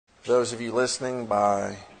Those of you listening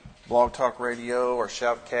by Blog Talk Radio or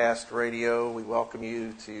Shoutcast Radio, we welcome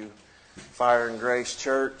you to Fire and Grace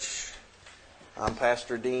Church. I'm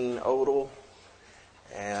Pastor Dean Odle,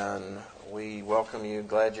 and we welcome you.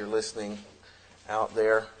 Glad you're listening out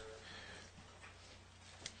there.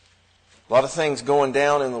 A lot of things going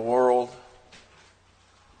down in the world.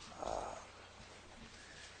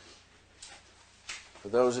 For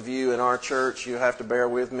those of you in our church, you have to bear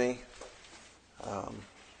with me.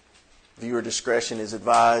 Viewer discretion is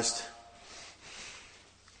advised.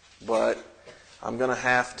 But I'm going to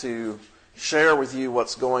have to share with you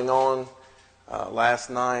what's going on.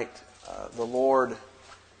 Last night, the Lord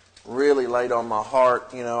really laid on my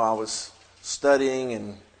heart. You know, I was studying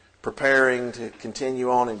and preparing to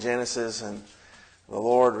continue on in Genesis, and the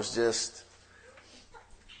Lord was just,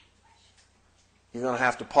 you're going to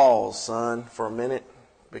have to pause, son, for a minute,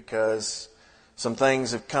 because some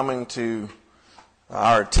things have come to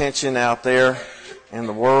our attention out there in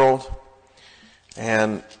the world.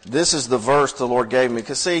 And this is the verse the Lord gave me.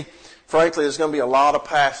 Because see, frankly, there's going to be a lot of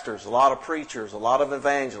pastors, a lot of preachers, a lot of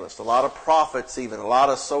evangelists, a lot of prophets even, a lot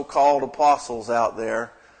of so-called apostles out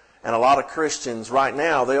there, and a lot of Christians right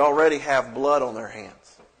now. They already have blood on their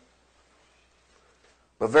hands.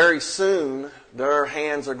 But very soon, their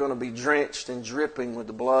hands are going to be drenched and dripping with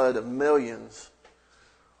the blood of millions,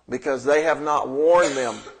 because they have not warned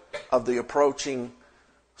them of the approaching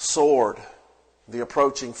sword, the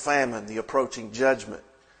approaching famine, the approaching judgment,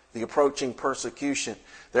 the approaching persecution.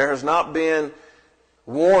 There has not been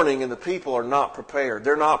warning, and the people are not prepared.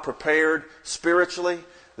 They're not prepared spiritually.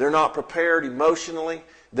 They're not prepared emotionally.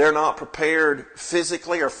 They're not prepared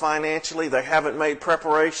physically or financially. They haven't made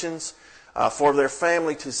preparations for their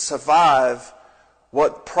family to survive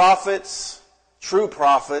what prophets, true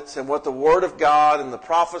prophets, and what the Word of God and the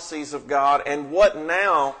prophecies of God, and what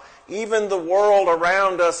now even the world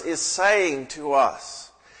around us is saying to us.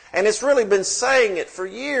 And it's really been saying it for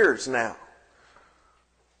years now.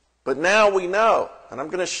 But now we know. And I'm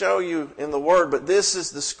going to show you in the Word. But this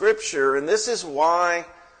is the Scripture. And this is why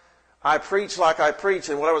I preach like I preach.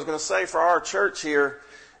 And what I was going to say for our church here,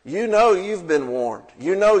 you know you've been warned.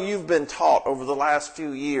 You know you've been taught over the last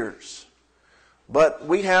few years. But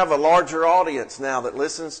we have a larger audience now that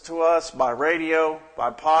listens to us by radio,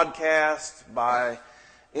 by podcast, by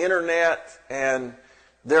internet, and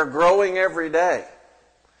they're growing every day.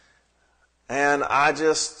 And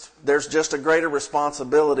there's just a greater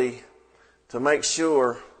responsibility to make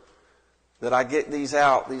sure that I get these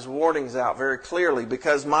warnings out very clearly,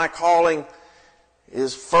 because my calling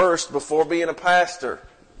is first, before being a pastor,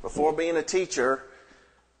 before being a teacher,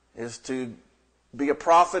 is to be a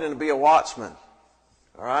prophet and to be a watchman.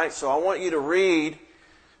 All right, so I want you to read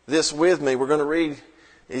this with me. We're going to read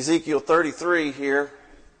Ezekiel 33 here.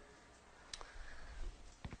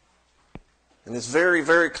 And it's very,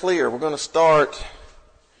 very clear. We're going to start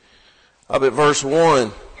up at verse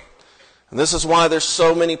 1. And this is why there's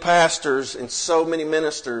so many pastors and so many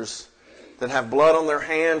ministers that have blood on their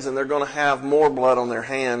hands, and they're going to have more blood on their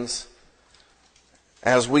hands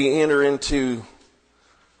as we enter into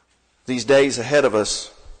these days ahead of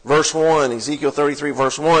us. Verse 1, Ezekiel 33,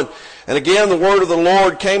 verse 1. And again the word of the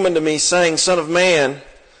Lord came unto me, saying, Son of man,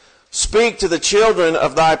 speak to the children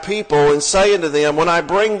of thy people, and say unto them, when I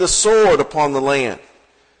bring the sword upon the land,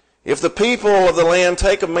 if the people of the land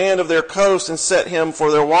take a man of their coast and set him for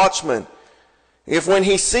their watchman, if when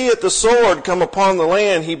he seeth the sword come upon the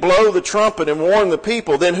land, he blow the trumpet and warn the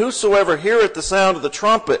people, then whosoever heareth the sound of the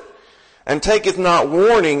trumpet, and taketh not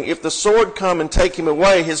warning, if the sword come and take him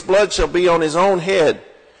away, his blood shall be on his own head.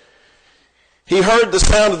 He heard the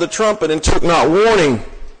sound of the trumpet and took not warning,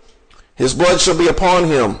 his blood shall be upon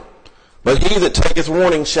him. But he that taketh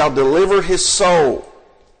warning shall deliver his soul.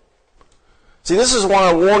 See, this is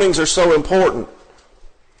why warnings are so important.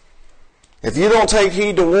 If you don't take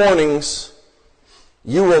heed to warnings,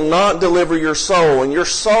 you will not deliver your soul. And your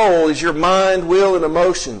soul is your mind, will, and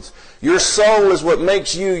emotions. Your soul is what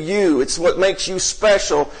makes you you. It's what makes you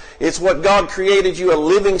special. It's what God created you, a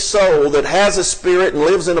living soul that has a spirit and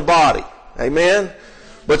lives in a body. Amen?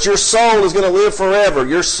 But your soul is going to live forever.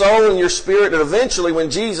 Your soul and your spirit, and eventually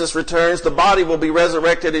when Jesus returns, the body will be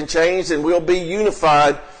resurrected and changed and we'll be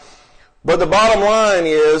unified. But the bottom line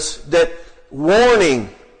is that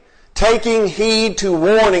warning, taking heed to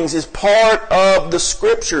warnings, is part of the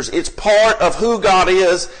Scriptures. It's part of who God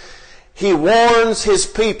is. He warns His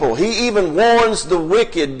people. He even warns the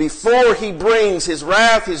wicked before He brings His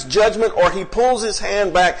wrath, His judgment, or He pulls His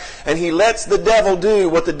hand back and He lets the devil do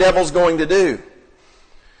what the devil's going to do.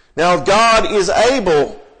 Now, God is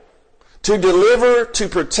able to deliver, to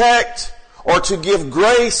protect, or to give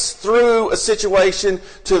grace through a situation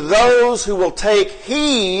to those who will take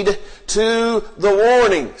heed to the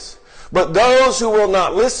warnings. But those who will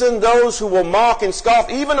not listen, those who will mock and scoff,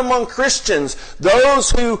 even among Christians,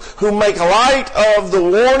 those who make light of the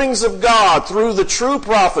warnings of God through the true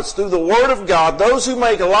prophets, through the Word of God, those who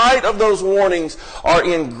make light of those warnings are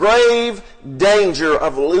in grave danger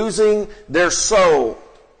of losing their soul.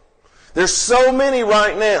 There's so many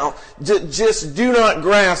right now that just do not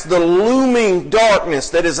grasp the looming darkness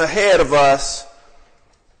that is ahead of us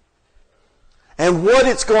and what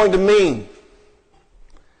it's going to mean.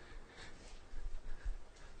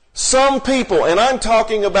 Some people, and I'm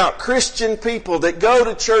talking about Christian people that go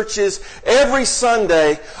to churches every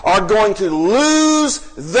Sunday, are going to lose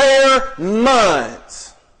their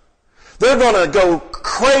minds. They're going to go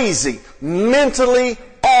crazy, mentally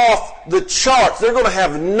off the charts. They're going to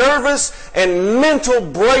have nervous and mental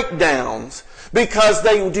breakdowns because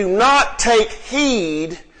they do not take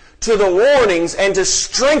heed to the warnings and to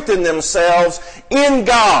strengthen themselves in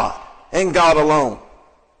God and God alone.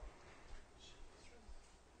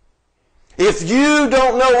 If you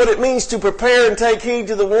don't know what it means to prepare and take heed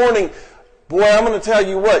to the warning, boy, I'm going to tell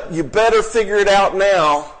you what, you better figure it out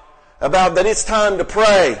now about that it's time to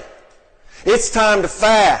pray. It's time to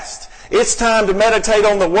fast. It's time to meditate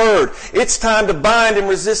on the Word. It's time to bind and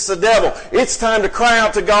resist the devil. It's time to cry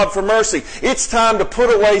out to God for mercy. It's time to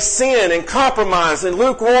put away sin and compromise and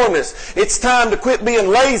lukewarmness. It's time to quit being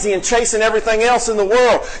lazy and chasing everything else in the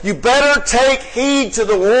world. You better take heed to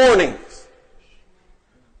the warnings.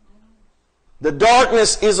 The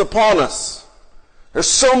darkness is upon us. There's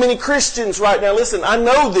so many Christians right now. Listen, I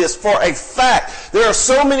know this for a fact. There are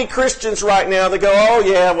so many Christians right now that go, oh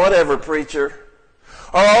yeah, whatever, preacher.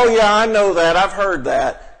 Oh yeah, I know that. I've heard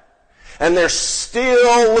that. And they're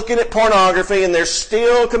still looking at pornography, and they're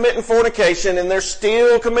still committing fornication, and they're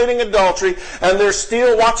still committing adultery, and they're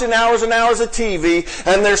still watching hours and hours of TV,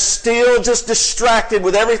 and they're still just distracted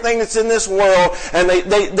with everything that's in this world. And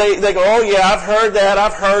they go, oh yeah, I've heard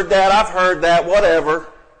that, whatever.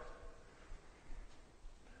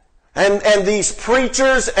 And these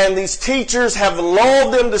preachers and these teachers have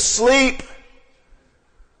lulled them to sleep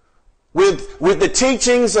with the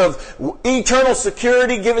teachings of eternal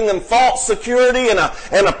security, giving them false security and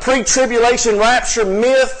a pre-tribulation rapture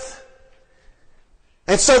myth.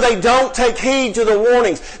 And so they don't take heed to the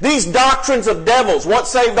warnings. These doctrines of devils, once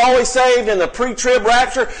saved, always saved, and the pre-trib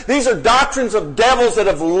rapture, these are doctrines of devils that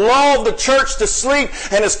have lulled the church to sleep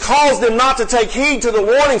and has caused them not to take heed to the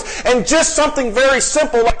warnings. And just something very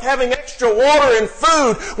simple like having extra water and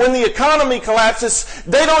food when the economy collapses,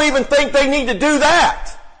 they don't even think they need to do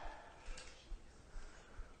that.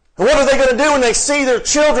 And what are they going to do when they see their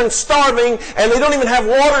children starving and they don't even have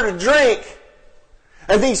water to drink?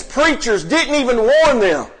 And these preachers didn't even warn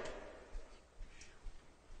them.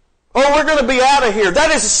 Oh, we're going to be out of here.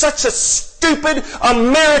 That is such a stupid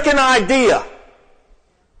American idea.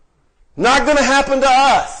 Not going to happen to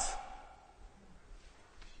us.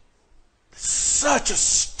 Such a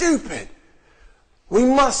stupid. We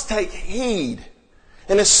must take heed.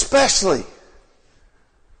 And especially,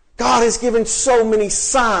 God has given so many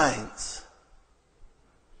signs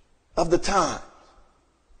of the time.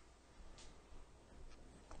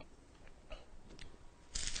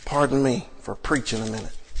 Pardon me for preaching a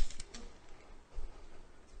minute.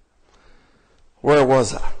 Where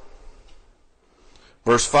was I?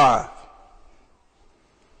 Verse 5.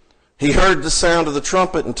 He heard the sound of the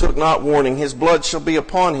trumpet and took not warning. His blood shall be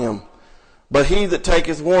upon him. But he that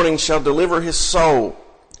taketh warning shall deliver his soul.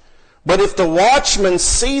 But if the watchman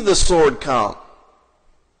see the sword come,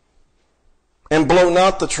 and blow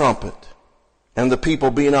not the trumpet, and the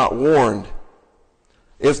people be not warned,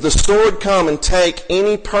 if the sword come and take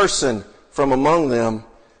any person from among them,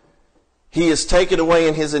 he is taken away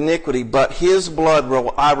in his iniquity, but his blood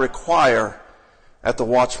will I require at the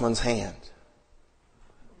watchman's hand.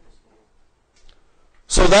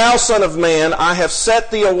 So thou, son of man, I have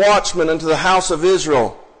set thee a watchman unto the house of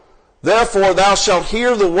Israel. Therefore thou shalt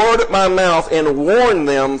hear the word at my mouth, and warn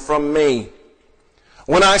them from me.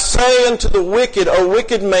 When I say unto the wicked, O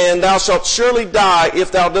wicked man, thou shalt surely die,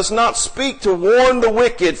 if thou dost not speak to warn the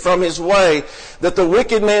wicked from his way, that the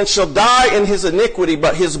wicked man shall die in his iniquity,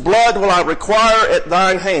 but his blood will I require at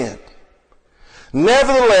thine hand.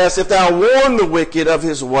 Nevertheless, if thou warn the wicked of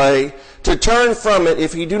his way, to turn from it,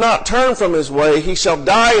 if he do not turn from his way, he shall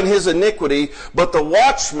die in his iniquity, but the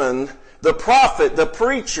watchman, the prophet, the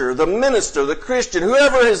preacher, the minister, the Christian,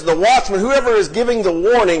 whoever is the watchman, whoever is giving the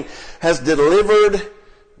warning, has delivered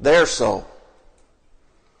their soul.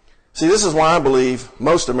 See, this is why I believe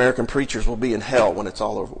most American preachers will be in hell when it's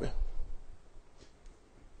all over with.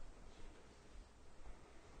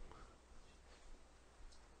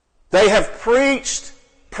 They have preached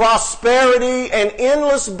prosperity and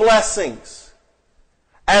endless blessings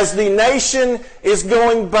as the nation is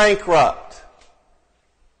going bankrupt.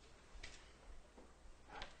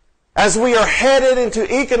 As we are headed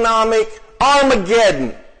into economic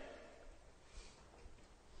Armageddon.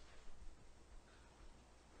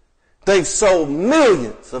 They've sold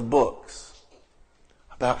millions of books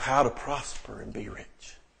about how to prosper and be rich.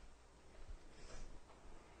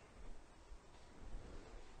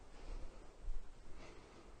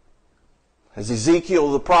 As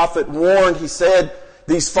Ezekiel the prophet warned, he said,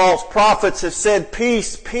 these false prophets have said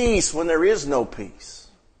peace, peace, when there is no peace.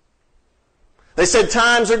 They said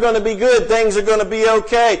times are going to be good, things are going to be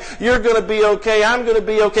okay, you're going to be okay, I'm going to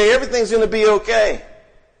be okay, everything's going to be okay.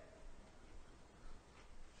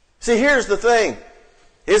 See, here's the thing.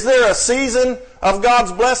 Is there a season of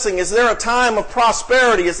God's blessing? Is there a time of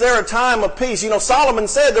prosperity? Is there a time of peace? You know, Solomon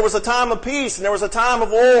said there was a time of peace and there was a time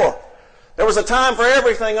of war. There was a time for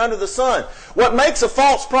everything under the sun. What makes a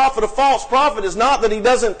false prophet is not that he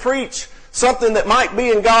doesn't preach something that might be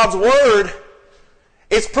in God's Word.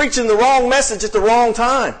 It's preaching the wrong message at the wrong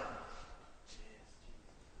time.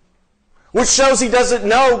 Which shows he doesn't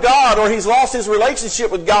know God, or he's lost his relationship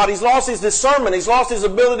with God. He's lost his discernment. He's lost his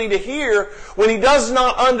ability to hear when he does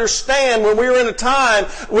not understand when we're in a time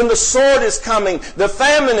when the sword is coming, the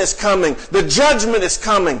famine is coming, the judgment is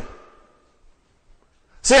coming.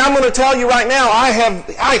 See, I'm going to tell you right now,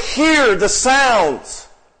 I hear the sounds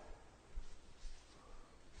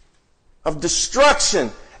of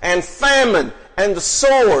destruction and famine and the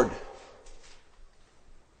sword.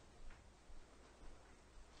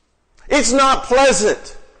 It's not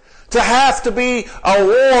pleasant to have to be a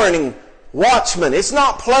warning watchman. It's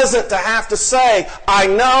not pleasant to have to say, I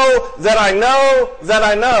know that I know that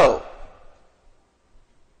I know.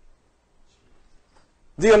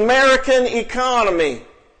 The American economy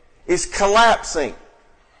is collapsing.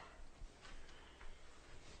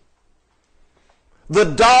 The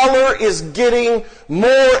dollar is getting more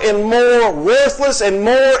and more worthless and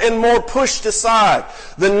more pushed aside.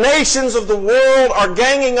 The nations of the world are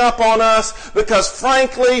ganging up on us because,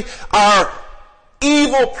 frankly, our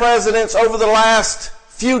evil presidents over the last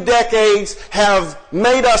few decades have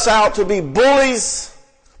made us out to be bullies,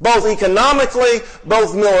 both economically,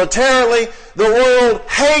 both militarily. The world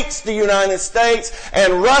hates the United States,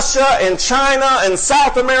 and Russia and China and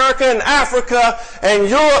South America and Africa and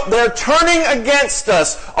Europe, they're turning against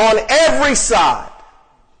us on every side.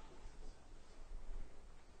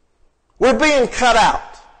 We're being cut out.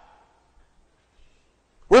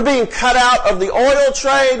 We're being cut out of the oil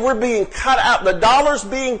trade. We're being cut out. The dollar's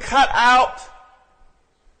being cut out.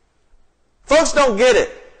 Folks don't get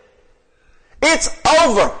it. It's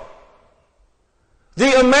over.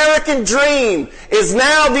 The American dream is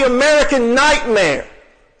now the American nightmare.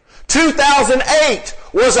 2008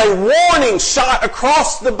 was a warning shot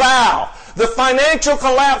across the bow. The financial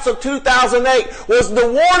collapse of 2008 was the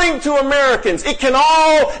warning to Americans. It can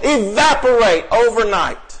all evaporate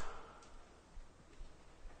overnight.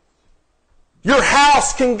 Your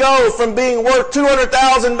house can go from being worth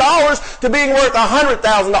 $200,000 to being worth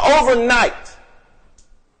 $100,000 overnight.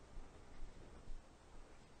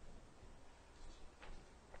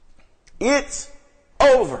 It's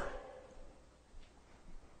over.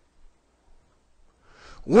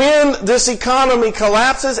 When this economy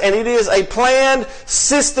collapses, and it is a planned,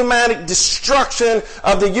 systematic destruction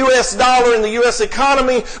of the U.S. dollar and the U.S.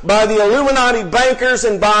 economy by the Illuminati bankers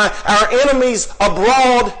and by our enemies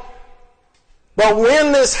abroad, but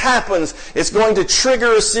when this happens, it's going to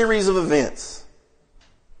trigger a series of events.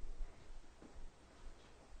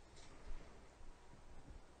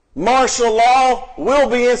 Martial law will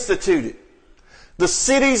be instituted. The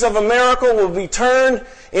cities of America will be turned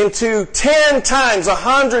into 10 times,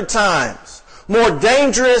 100 times more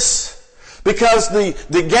dangerous because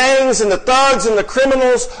the gangs and the thugs and the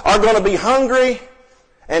criminals are going to be hungry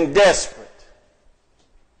and desperate.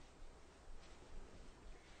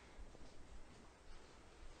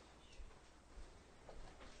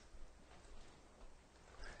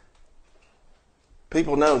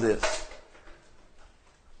 People know this.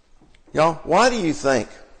 Y'all, why do you think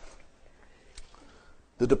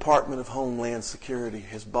the Department of Homeland Security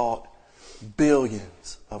has bought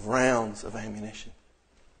billions of rounds of ammunition?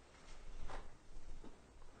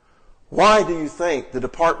 Why do you think the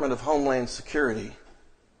Department of Homeland Security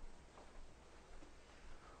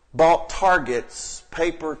bought targets,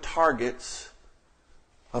 paper targets,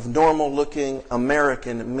 of normal-looking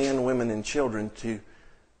American men, women, and children to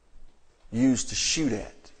use to shoot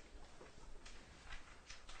at?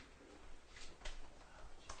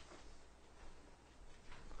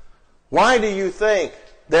 Why do you think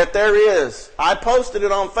that there is, I posted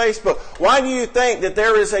it on Facebook, why do you think that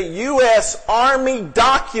there is a U.S. Army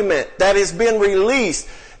document that has been released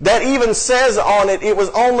that even says on it, it was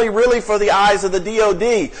only really for the eyes of the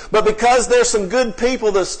DOD. But because there's some good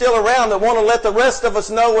people that's still around that want to let the rest of us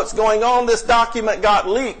know what's going on, this document got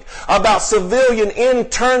leaked about civilian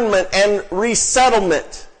internment and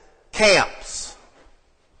resettlement camps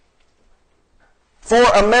for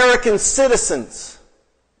American citizens.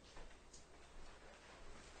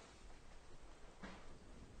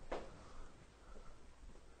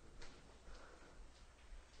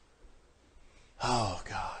 Oh,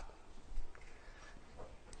 God.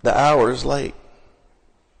 The hour is late.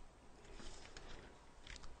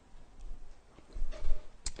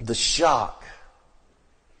 The shock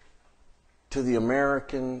to the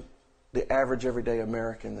average everyday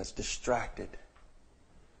American that's distracted.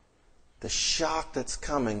 The shock that's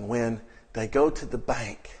coming when they go to the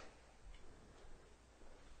bank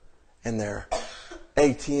and their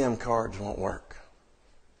ATM cards won't work.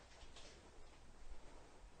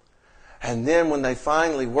 And then when they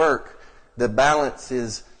finally work, the balance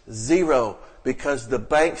is zero because the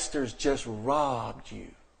banksters just robbed you.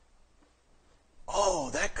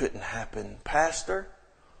 Oh, that couldn't happen, Pastor.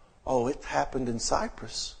 Oh, it happened in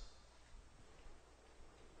Cyprus.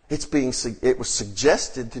 It was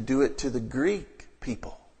suggested to do it to the Greek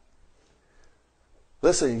people.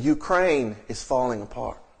 Listen, Ukraine is falling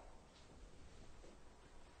apart.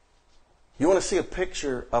 You want to see a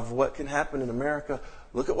picture of what can happen in America?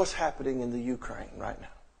 Look at what's happening in the Ukraine right now.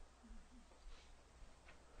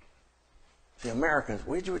 The Americans,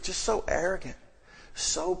 we're just so arrogant,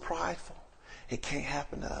 so prideful. It can't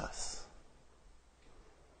happen to us.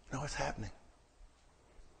 No, it's happening.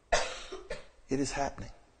 It is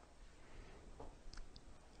happening.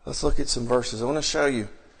 Let's look at some verses. I want to show you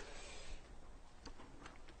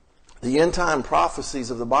the end time prophecies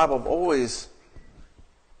of the Bible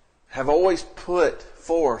have always put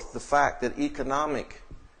forth the fact that economic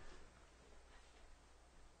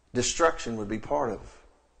destruction would be part of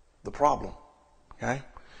the problem. Okay?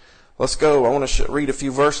 Let's go. I want to read a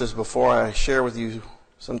few verses before I share with you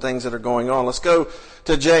some things that are going on. Let's go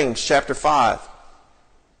to James chapter 5.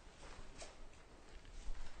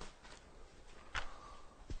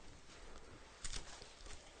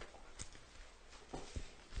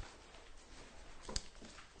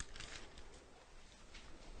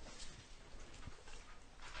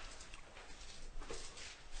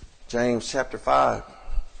 James chapter 5.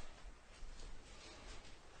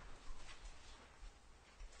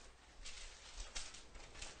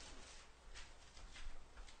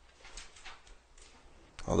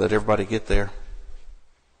 I'll let everybody get there.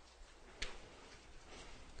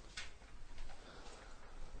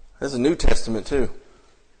 There's a New Testament too.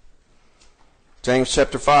 James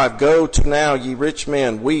chapter 5. Go to now, ye rich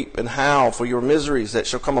men, weep and howl for your miseries that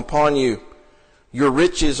shall come upon you. Your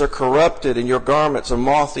riches are corrupted, and your garments are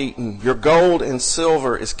moth-eaten. Your gold and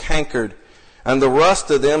silver is cankered, and the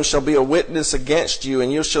rust of them shall be a witness against you,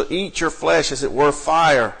 and you shall eat your flesh as it were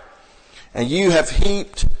fire. And you have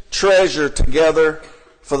heaped treasure together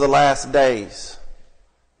for the last days.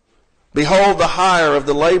 Behold, the hire of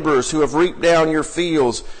the laborers who have reaped down your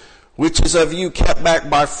fields, which is of you kept back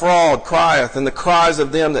by fraud, crieth, and the cries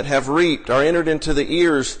of them that have reaped are entered into the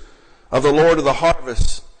ears of the Lord of the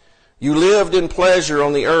harvest. You lived in pleasure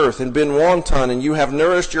on the earth and been wanton, and you have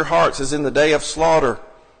nourished your hearts as in the day of slaughter.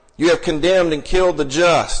 You have condemned and killed the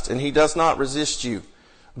just, and he does not resist you.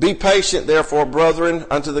 Be patient, therefore, brethren,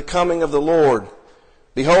 unto the coming of the Lord.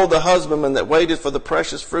 Behold, the husbandman that waited for the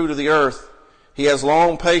precious fruit of the earth, he has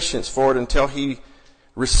long patience for it until he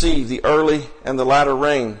receive the early and the latter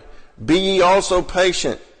rain. Be ye also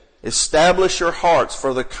patient. Establish your hearts,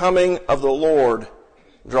 for the coming of the Lord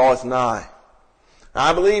draweth nigh.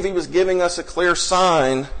 I believe he was giving us a clear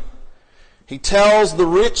sign. He tells the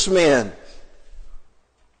rich men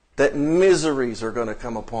that miseries are going to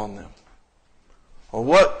come upon them. Well,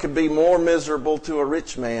 what could be more miserable to a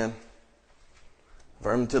rich man?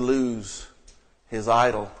 For him to lose his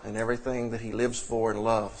idol and everything that he lives for and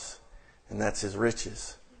loves, and that's his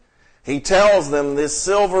riches. He tells them this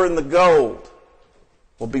silver and the gold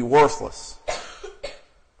will be worthless.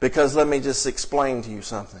 Because let me just explain to you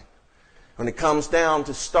something. When it comes down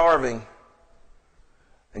to starving,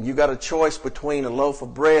 and you got a choice between a loaf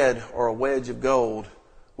of bread or a wedge of gold,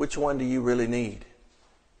 which one do you really need?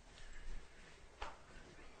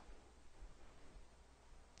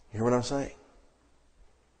 You hear what I'm saying?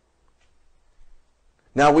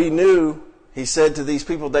 Now we knew, he said to these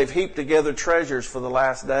people, they've heaped together treasures for the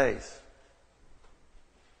last days.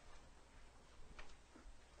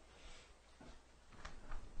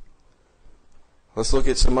 let's look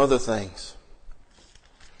at some other things.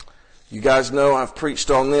 You guys know I've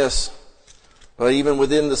preached on this, but even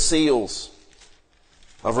within the seals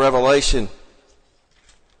of Revelation,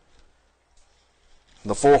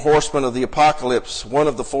 the four horsemen of the apocalypse, one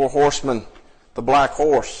of the four horsemen, the black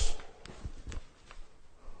horse.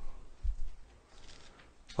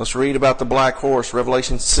 Let's read about the black horse,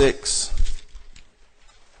 Revelation 6.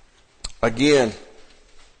 Again,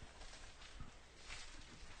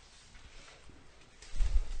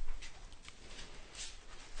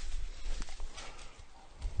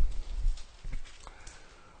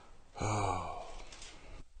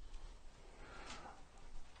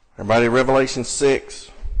 everybody, Revelation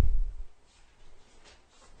 6.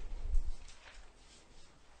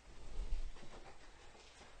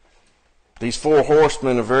 These four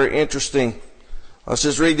horsemen are very interesting. Let's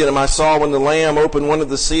just read them. I saw when the Lamb opened one of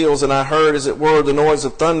the seals, and I heard, as it were, the noise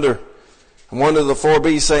of thunder. And one of the four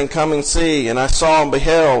beasts saying, Come and see. And I saw and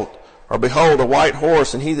behold, a white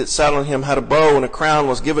horse, and he that sat on him had a bow, and a crown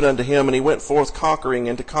was given unto him, and he went forth conquering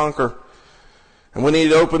and to conquer. And when he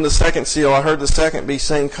had opened the second seal, I heard the second beast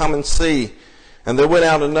saying, Come and see. And there went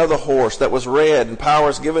out another horse that was red, and power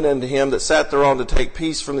was given unto him that sat thereon to take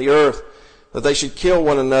peace from the earth, that they should kill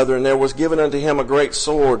one another, and there was given unto him a great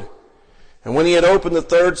sword. And when he had opened the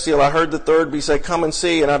third seal, I heard the third beast say, Come and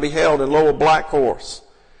see. And I beheld, and lo, a black horse.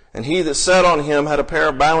 And he that sat on him had a pair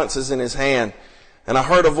of balances in his hand. And I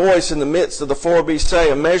heard a voice in the midst of the four beasts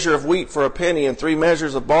say, A measure of wheat for a penny, and 3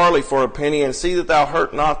 measures of barley for a penny, and see that thou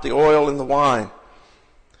hurt not the oil and the wine.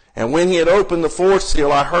 And when he had opened the fourth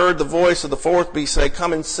seal, I heard the voice of the fourth beast say,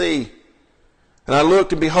 Come and see. And I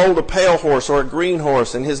looked, and behold, a pale horse, or a green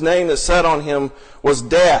horse, and his name that sat on him was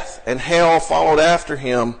Death, and hell followed after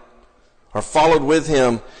him, or followed with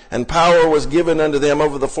him, and power was given unto them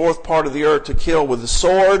over the fourth part of the earth to kill with the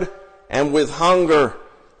sword, and with hunger,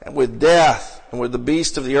 and with death, and with the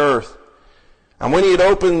beast of the earth. And when he had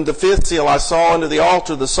opened the fifth seal, I saw unto the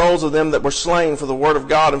altar the souls of them that were slain for the word of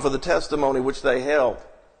God and for the testimony which they held.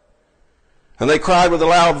 And they cried with a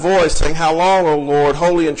loud voice, saying, How long, O Lord,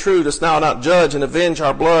 holy and true, dost thou not judge and avenge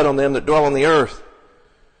our blood on them that dwell on the earth?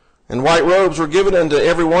 And white robes were given unto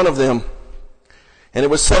every one of them. And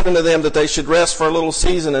it was said unto them that they should rest for a little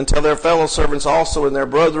season until their fellow servants also and their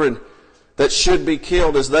brethren that should be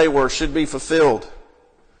killed as they were should be fulfilled.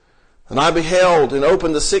 And I beheld and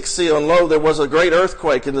opened the sixth seal, and lo, there was a great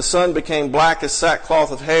earthquake, and the sun became black as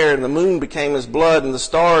sackcloth of hair, and the moon became as blood, and the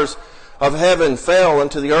stars of heaven fell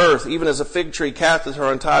unto the earth, even as a fig tree casteth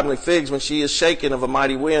her untimely figs when she is shaken of a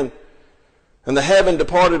mighty wind. And the heaven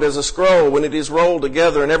departed as a scroll when it is rolled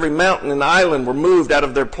together, and every mountain and island were moved out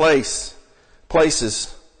of their places.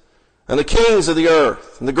 And the kings of the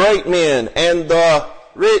earth, and the great men, and the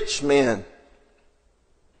rich men,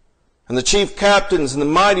 and the chief captains, and the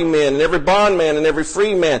mighty men, and every bondman, and every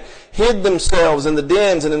free man, hid themselves in the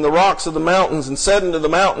dens and in the rocks of the mountains, and said unto the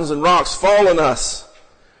mountains and rocks, Fall on us.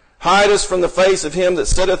 Hide us from the face of him that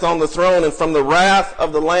sitteth on the throne, and from the wrath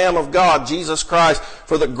of the Lamb of God, Jesus Christ,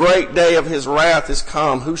 for the great day of his wrath is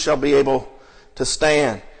come. Who shall be able to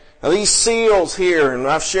stand? Now these seals here, and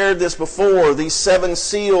I've shared this before, these 7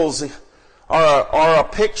 seals are a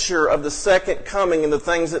picture of the second coming and the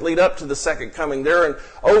things that lead up to the second coming. They're an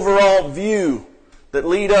overall view that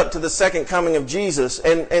lead up to the second coming of Jesus.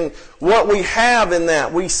 And what we have in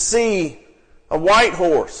that, we see a white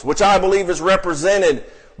horse, which I believe is represented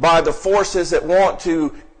by the forces that want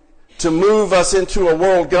to move us into a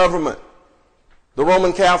world government. The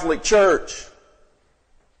Roman Catholic Church.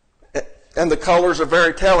 And the colors are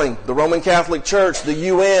very telling. The Roman Catholic Church, the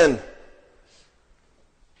UN,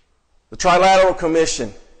 the Trilateral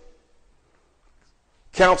Commission,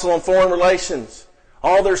 Council on Foreign Relations,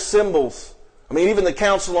 all their symbols. I mean, even the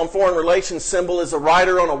Council on Foreign Relations symbol is a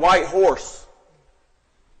rider on a white horse.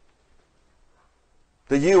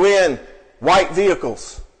 The UN, white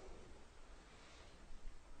vehicles.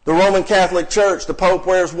 The Roman Catholic Church, the Pope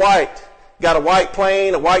wears white. Got a white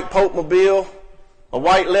plane, a white Pope mobile, a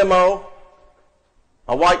white limo,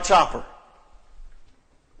 a white chopper.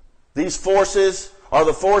 These forces are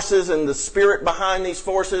the forces, and the spirit behind these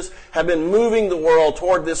forces have been moving the world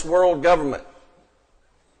toward this world government.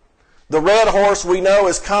 The red horse we know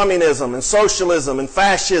is communism and socialism and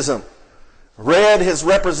fascism. Red has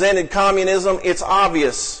represented communism. It's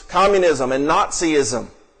obvious. Communism and Nazism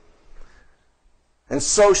and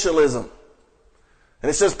socialism. And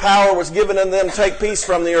it says power was given unto them to take peace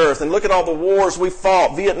from the earth. And look at all the wars we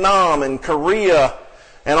fought. Vietnam and Korea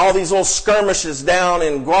and all these little skirmishes down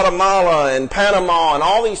in Guatemala and Panama and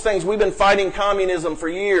all these things. We've been fighting communism for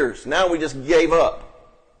years. Now we just gave up.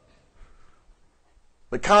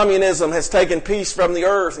 But communism has taken peace from the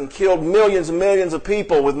earth and killed millions and millions of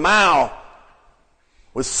people with Mao,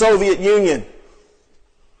 with Soviet Union.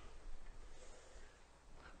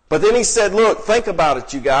 But then he said, look, think about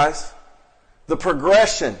it, you guys. The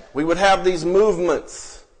progression. We would have these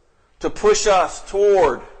movements to push us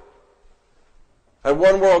toward a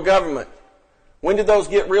one world government. When did those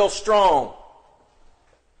get real strong?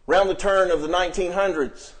 Around the turn of the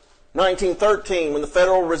 1900s. 1913, when the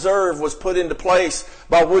Federal Reserve was put into place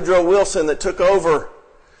by Woodrow Wilson that took over.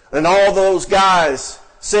 And all those guys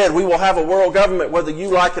said, we will have a world government whether you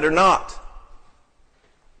like it or not.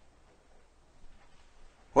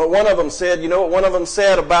 Well, one of them said, you know what one of them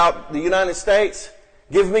said about the United States?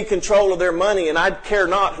 Give me control of their money and I care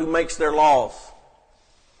not who makes their laws.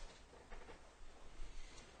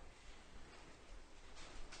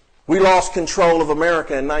 We lost control of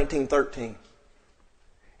America in 1913.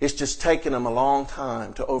 It's just taken them a long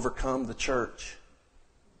time to overcome the church.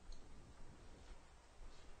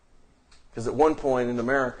 Because at one point in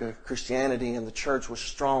America, Christianity and the church was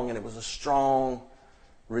strong, and it was a strong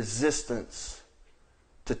resistance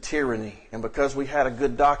to tyranny. And because we had a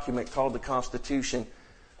good document called the Constitution,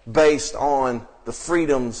 based on the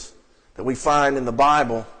freedoms that we find in the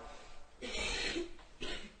Bible, it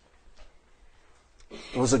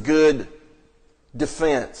was a good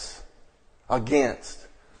defense against.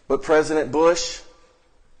 But President Bush,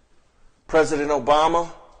 President Obama,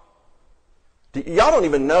 y'all don't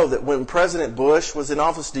even know that when President Bush was in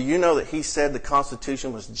office, do you know that he said the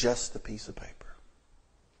Constitution was just a piece of paper?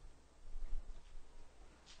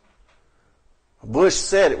 Bush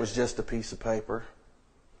said it was just a piece of paper,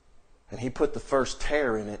 and he put the first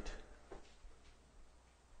tear in it.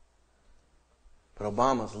 But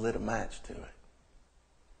Obama's lit a match to it.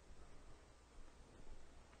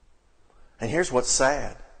 And here's what's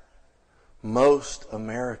sad. Most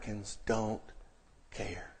Americans don't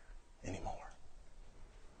care anymore.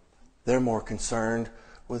 They're more concerned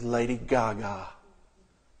with Lady Gaga.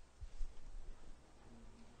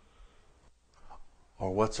 Or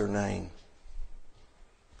what's her name?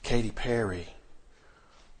 Katy Perry.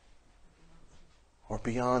 Or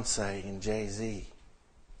Beyonce and Jay-Z.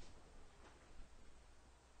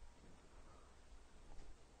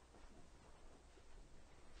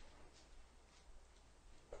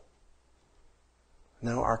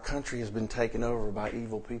 No, our country has been taken over by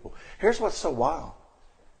evil people. Here's what's so wild.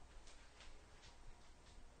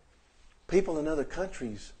 People in other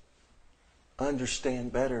countries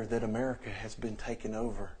understand better that America has been taken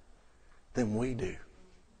over than we do.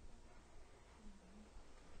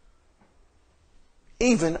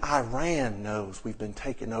 Even Iran knows we've been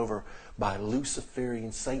taken over by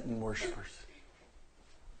Luciferian Satan worshipers.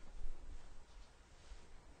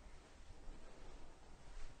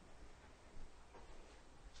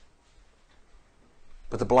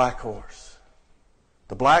 But the black horse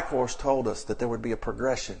told us that there would be a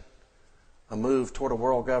progression, a move toward a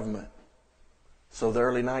world government. So the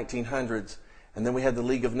early 1900s, and then we had the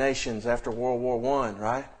League of Nations after World War I,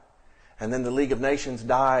 right? And then the League of Nations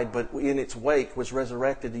died, but in its wake was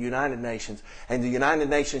resurrected the United Nations. And the United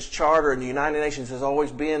Nations Charter and the United Nations has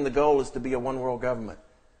always been, the goal is to be a one world government.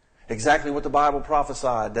 Exactly what the Bible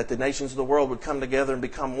prophesied, that the nations of the world would come together and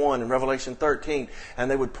become one in Revelation 13, and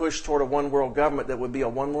they would push toward a one world government that would be a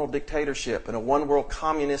one world dictatorship and a one world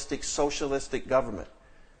communistic, socialistic government.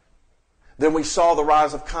 Then we saw the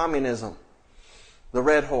rise of communism, the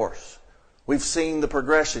red horse. We've seen the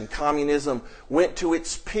progression. Communism went to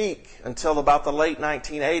its peak until about the late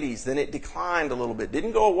 1980s. Then it declined a little bit.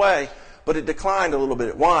 Didn't go away, but it declined a little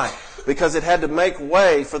bit. Why? Because it had to make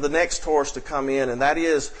way for the next horse to come in, and that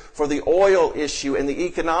is for the oil issue and the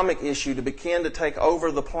economic issue to begin to take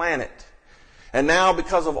over the planet. And now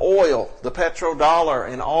because of oil, the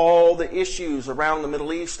petrodollar, and all the issues around the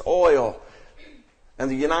Middle East oil, and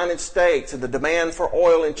the United States, and the demand for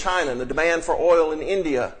oil in China, and the demand for oil in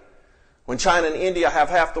India. When China and India have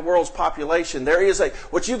half the world's population,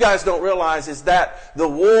 what you guys don't realize is that the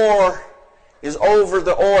war is over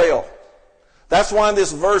the oil. That's why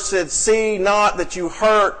this verse said, see not that you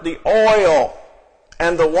hurt the oil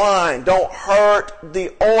and the wine. Don't hurt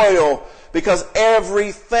the oil, because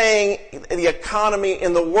everything, the economy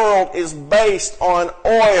in the world is based on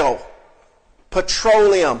oil.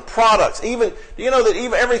 Petroleum products. Do you know that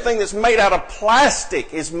even everything that's made out of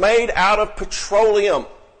plastic is made out of petroleum?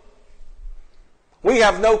 We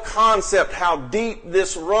have no concept how deep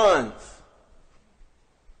this runs.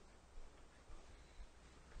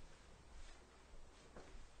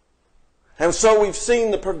 And so we've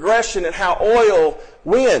seen the progression in how oil,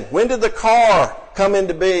 when did the car come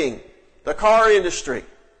into being? The car industry.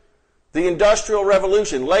 The Industrial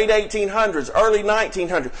Revolution, late 1800s, early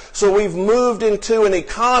 1900s. So we've moved into an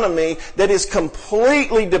economy that is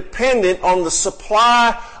completely dependent on the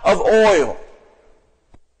supply of oil.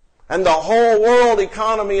 And the whole world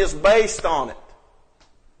economy is based on it.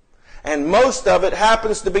 And most of it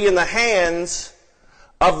happens to be in the hands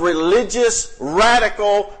of religious,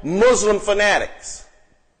 radical Muslim fanatics.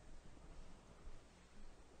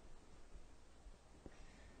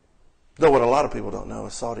 Though what a lot of people don't know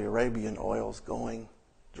is Saudi Arabian oil is going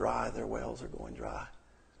dry. Their wells are going dry.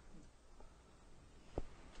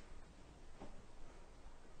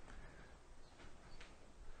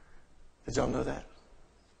 Did y'all know that?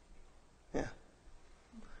 Yeah.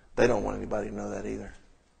 They don't want anybody to know that either.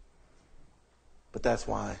 But that's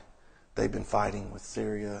why they've been fighting with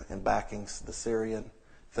Syria and backing the Syrian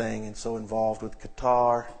thing and so involved with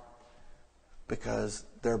Qatar, because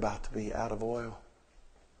they're about to be out of oil.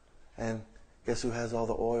 And guess who has all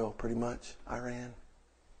the oil pretty much? Iran.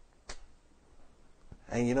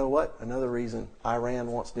 And you know what? Another reason Iran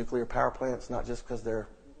wants nuclear power plants, not just because they're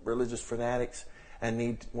religious fanatics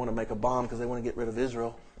and want to make a bomb because they want to get rid of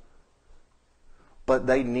Israel, but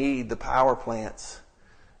they need the power plants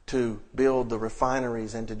to build the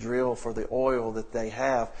refineries and to drill for the oil that they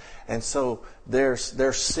have. And so they're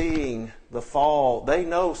seeing the fall. They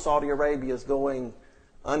know Saudi Arabia is going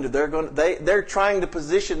under. They're trying to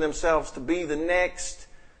position themselves to be the next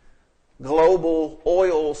global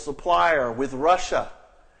oil supplier with Russia.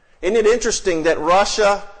 Isn't it interesting that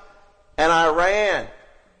Russia and Iran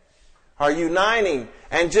are uniting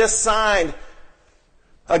and just signed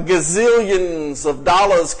a gazillions of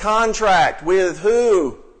dollars contract with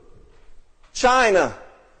who? China,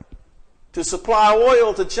 to supply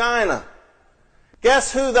oil to China.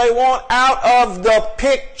 Guess who they want out of the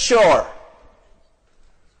picture?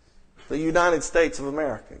 The United States of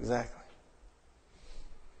America, exactly.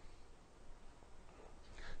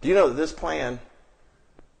 Do you know that this plan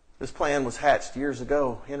was hatched years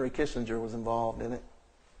ago? Henry Kissinger was involved in it.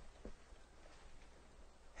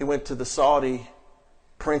 He went to the Saudi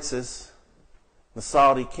princes, the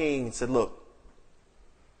Saudi king, and said, look,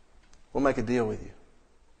 we'll make a deal with you.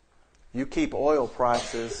 You keep oil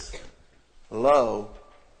prices low,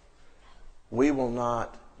 we will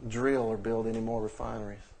not drill or build any more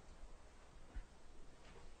refineries.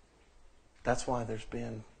 That's why there's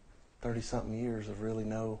been 30-something years of really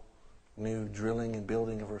no new drilling and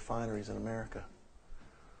building of refineries in America.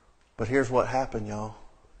 But here's what happened, y'all.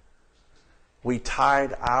 We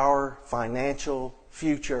tied our financial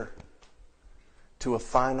future to a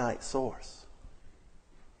finite source.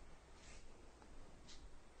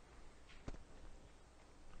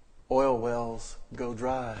 Oil wells go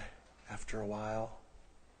dry after a while.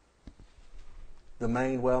 The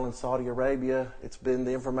main well in Saudi Arabia,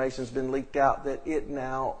 the information's been leaked out that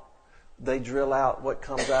they drill out, what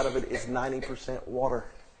comes out of it is 90% water.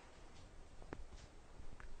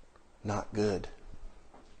 Not good.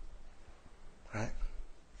 Right?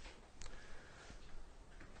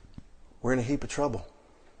 We're in a heap of trouble.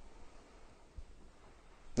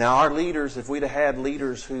 Now our leaders, if we'd have had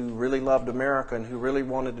leaders who really loved America and who really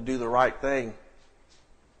wanted to do the right thing,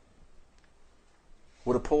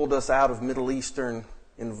 would have pulled us out of Middle Eastern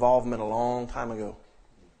involvement a long time ago.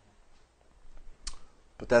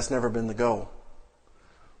 But that's never been the goal.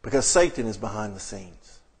 Because Satan is behind the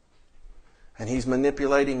scenes. And he's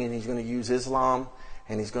manipulating, and he's going to use Islam,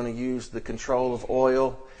 and he's going to use the control of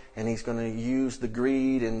oil, and he's going to use the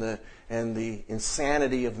greed and the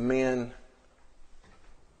insanity of men.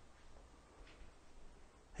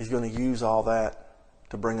 He's going to use all that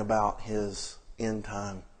to bring about his end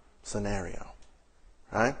time scenario.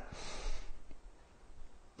 Right?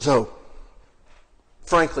 So,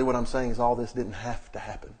 frankly, what I'm saying is all this didn't have to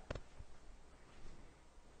happen.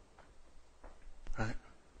 Right?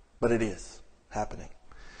 But it is happening.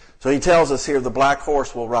 So he tells us here the black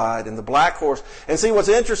horse will ride, and the black horse. And see, what's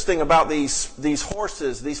interesting about these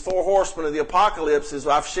horses, these four horsemen of the apocalypse, is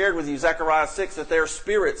I've shared with you Zechariah 6 that they're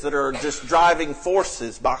spirits that are just driving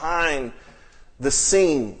forces behind the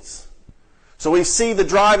scenes. So we see the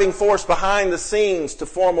driving force behind the scenes to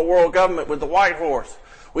form a world government with the white horse.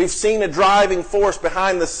 We've seen a driving force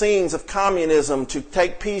behind the scenes of communism to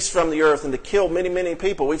take peace from the earth and to kill many, many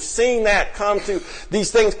people. We've seen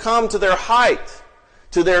these things come to their height,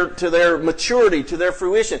 to their maturity, to their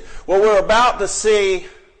fruition. Well, we're about to see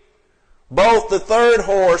both the third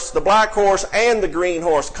horse, the black horse, and the green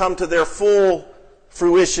horse come to their full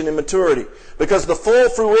fruition and maturity. Because the full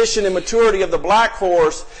fruition and maturity of the black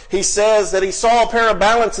horse, he says that he saw a pair of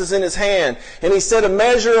balances in his hand. And he said a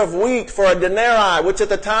measure of wheat for a denarii, which at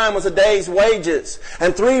the time was a day's wages.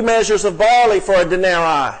 And 3 measures of barley for a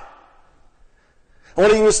denarii.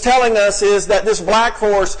 What he was telling us is that this black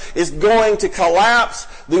horse is going to collapse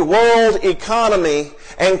the world economy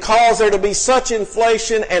and cause there to be such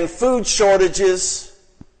inflation and food shortages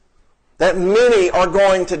that many are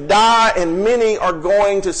going to die and many are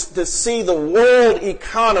going to see the world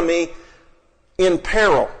economy in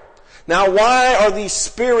peril. Now, why are these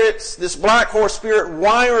spirits, this black horse spirit,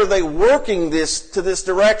 why are they working to this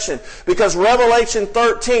direction? Because Revelation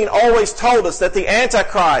 13 always told us that the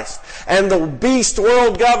Antichrist and the beast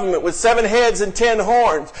world government with 7 heads and 10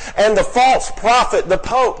 horns and the false prophet, the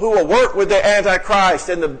Pope, who will work with the Antichrist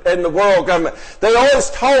and the world government, they always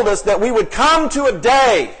told us that we would come to a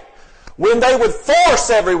day when they would force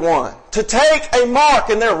everyone to take a mark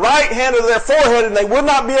in their right hand or their forehead and they would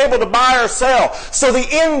not be able to buy or sell. So the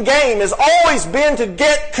end game has always been to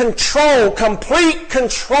get control, complete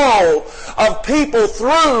control of people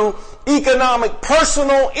through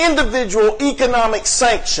personal, individual economic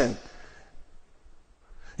sanction.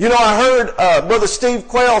 You know, I heard Brother Steve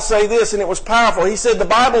Quayle say this, and it was powerful. He said the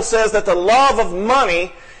Bible says that the love of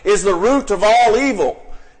money is the root of all evil.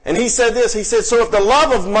 And he said this, he said, so if the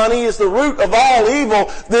love of money is the root of all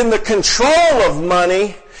evil, then the control of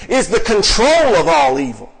money is the control of all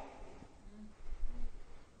evil.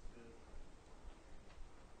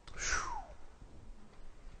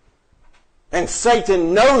 And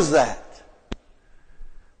Satan knows that.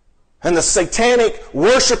 And the satanic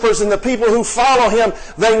worshipers and the people who follow him,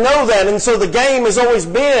 they know that. And so the game has always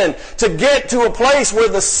been to get to a place where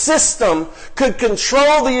the system could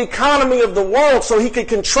control the economy of the world so he could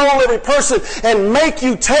control every person and make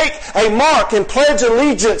you take a mark and pledge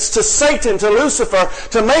allegiance to Satan, to Lucifer,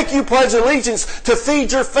 to make you pledge allegiance to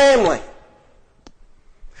feed your family.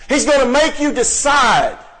 He's going to make you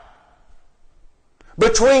decide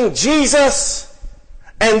between Jesus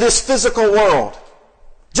and this physical world.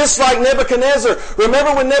 Just like Nebuchadnezzar.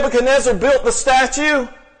 Remember when Nebuchadnezzar built the statue?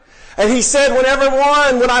 And he said, when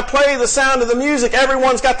I play the sound of the music,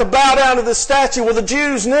 everyone's got to bow down to this statue. Well, the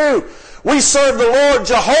Jews knew. We serve the Lord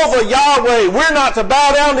Jehovah Yahweh. We're not to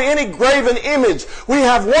bow down to any graven image. We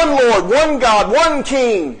have one Lord, one God, one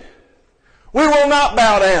King. We will not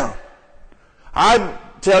bow down. I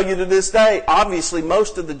tell you to this day, obviously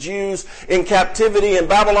most of the Jews in captivity in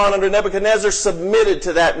Babylon under Nebuchadnezzar submitted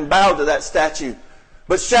to that and bowed to that statue.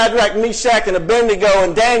 But Shadrach, Meshach, and Abednego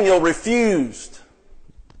and Daniel refused.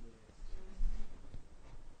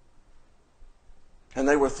 And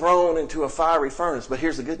they were thrown into a fiery furnace. But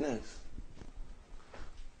here's the good news.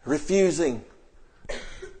 Refusing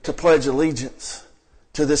to pledge allegiance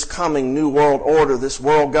to this coming new world order, this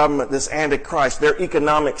world government, this Antichrist, their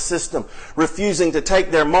economic system. Refusing to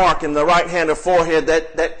take their mark in the right hand or forehead,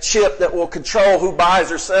 that chip that will control who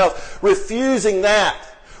buys or sells. Refusing that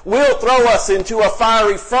will throw us into a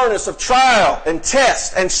fiery furnace of trial and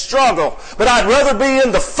test and struggle. But I'd rather be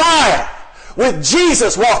in the fire with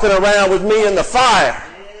Jesus walking around with me in the fire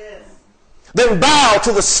than bow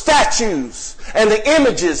to the statues and the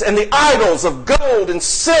images and the idols of gold and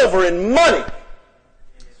silver and money.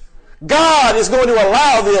 God is going to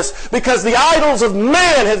allow this because the idols of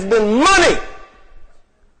man has been money.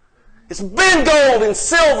 It's been gold and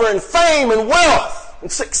silver and fame and wealth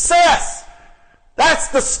and success. That's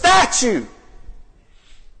the statue. And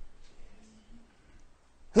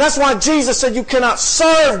that's why Jesus said you cannot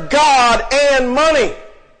serve God and money.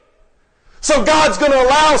 So God's going to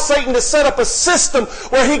allow Satan to set up a system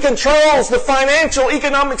where he controls the financial,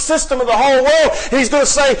 economic system of the whole world. And he's going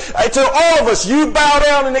to say to all of us, you bow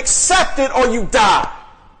down and accept it or you die.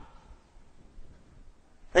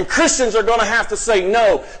 And Christians are going to have to say,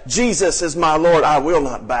 no, Jesus is my Lord. I will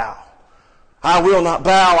not bow. I will not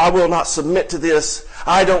bow. I will not submit to this.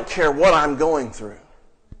 I don't care what I'm going through.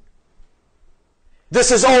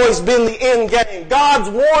 This has always been the end game. God's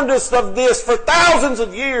warned us of this for thousands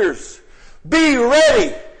of years. Be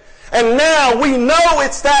ready. And now we know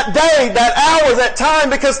it's that day, that hour, that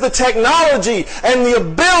time because the technology and the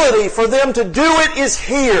ability for them to do it is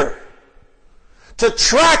here. To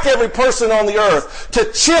track every person on the earth,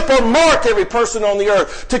 to chip or mark every person on the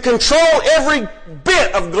earth, to control every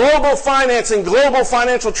bit of global finance and global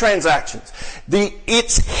financial transactions.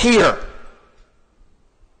 It's here.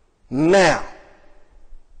 Now.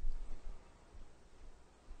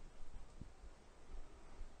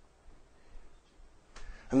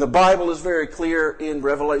 And the Bible is very clear in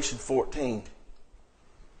Revelation 14.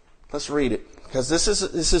 Let's read it, because this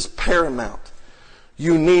is paramount.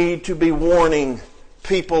 You need to be warning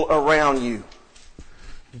people around you.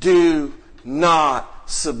 Do not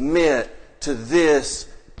submit to this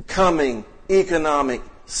coming economic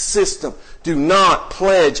system. Do not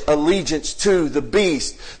pledge allegiance to the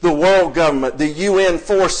beast, the world government, the UN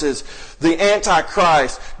forces, the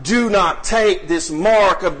Antichrist. Do not take this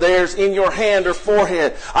mark of theirs in your hand or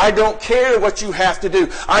forehead. I don't care what you have to do.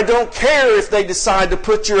 I don't care if they decide to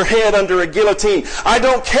put your head under a guillotine. I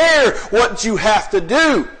don't care what you have to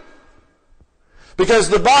do. Because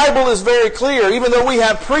the Bible is very clear, even though we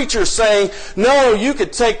have preachers saying, no, you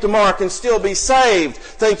could take the mark and still be saved.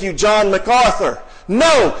 Thank you, John MacArthur.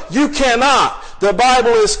 No, you cannot. The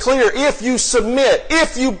Bible is clear. If you submit,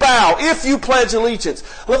 if you bow, if you pledge allegiance.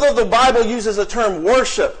 Although the Bible uses the term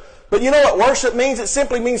worship. But you know what worship means? It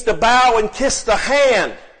simply means to bow and kiss the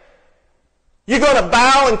hand. You're going to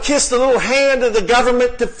bow and kiss the little hand of the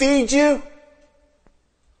government to feed you?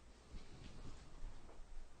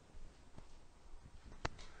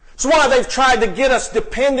 That's why they've tried to get us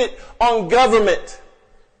dependent on government.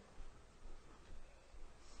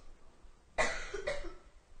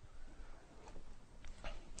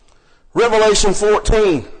 Revelation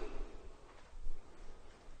 14.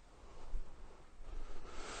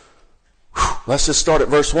 Let's just start at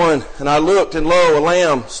verse 1. And I looked, and lo, a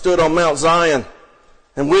lamb stood on Mount Zion,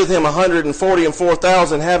 and with him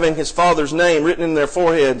 144,000, having his Father's name written in their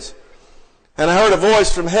foreheads. And I heard a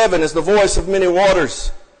voice from heaven as the voice of many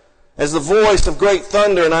waters, as the voice of great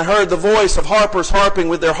thunder, and I heard the voice of harpers harping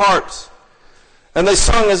with their harps. And they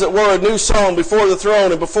sung, as it were, a new song before the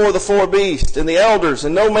throne and before the four beasts and the elders.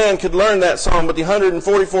 And no man could learn that song but the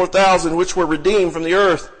 144,000 which were redeemed from the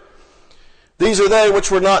earth. These are they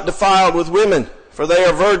which were not defiled with women, for they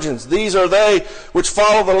are virgins. These are they which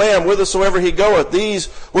follow the Lamb whithersoever he goeth. These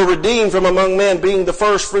were redeemed from among men, being the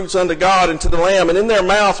firstfruits unto God and to the Lamb. And in their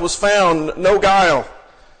mouth was found no guile.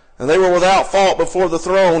 And they were without fault before the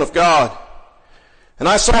throne of God. And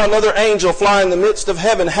I saw another angel fly in the midst of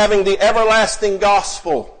heaven, having the everlasting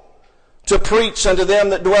gospel to preach unto them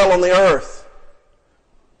that dwell on the earth,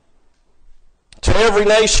 to every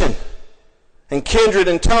nation and kindred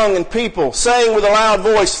and tongue and people, saying with a loud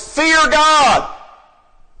voice, Fear God!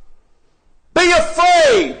 Be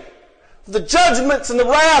afraid of the judgments and the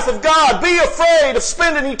wrath of God. Be afraid of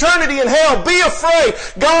spending eternity in hell. Be afraid.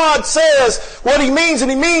 God says what he means, and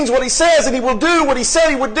he means what he says, and he will do what he said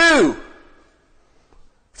he would do.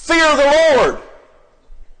 Fear the Lord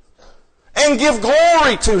and give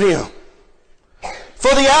glory to him. For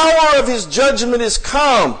the hour of his judgment is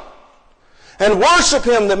come. And worship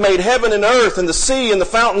him that made heaven and earth and the sea and the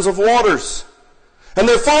fountains of waters. And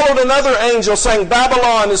there followed another angel saying,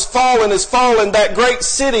 Babylon is fallen, that great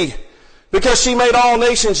city, because she made all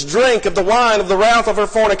nations drink of the wine of the wrath of her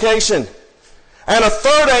fornication. And a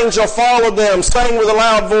third angel followed them, saying with a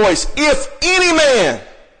loud voice, If any man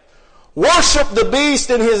worship the beast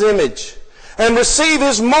in his image, and receive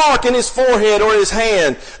his mark in his forehead or his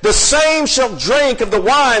hand, the same shall drink of the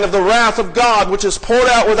wine of the wrath of God, which is poured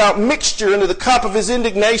out without mixture into the cup of his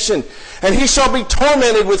indignation. And he shall be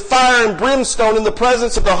tormented with fire and brimstone in the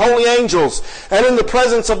presence of the holy angels, and in the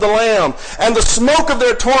presence of the Lamb. And the smoke of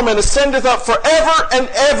their torment ascendeth up forever and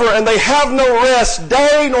ever, and they have no rest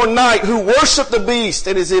day nor night, who worship the beast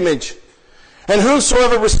in his image, and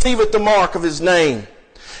whosoever receiveth the mark of his name.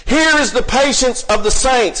 Here is the patience of the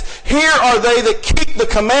saints. Here are they that keep the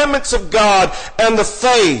commandments of God and the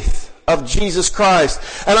faith of Jesus Christ.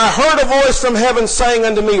 And I heard a voice from heaven saying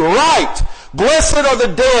unto me, Write, blessed are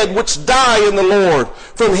the dead which die in the Lord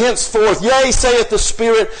from henceforth. Yea, saith the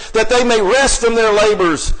Spirit, that they may rest from their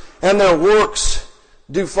labors, and their works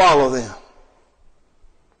do follow them.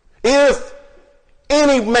 If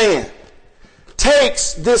any man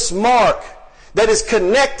takes this mark that is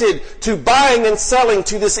connected to buying and selling,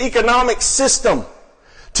 to this economic system,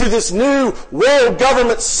 to this new world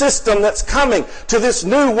government system that's coming, to this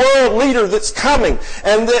new world leader that's coming.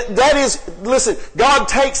 And that is, listen, God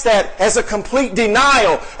takes that as a complete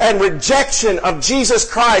denial and rejection of Jesus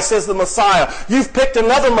Christ as the Messiah. You've picked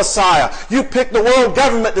another Messiah. You picked the world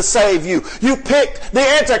government to save you. You picked the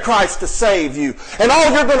Antichrist to save you. And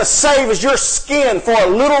all you're going to save is your skin for a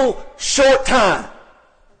little short time.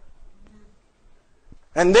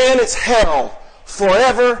 And then it's hell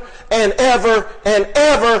forever and ever and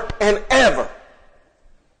ever and ever.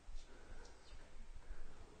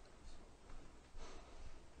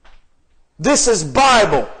 This is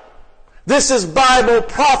Bible. This is Bible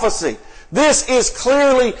prophecy. This is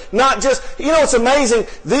clearly not just, it's amazing.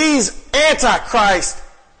 These Antichrist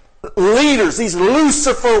leaders, these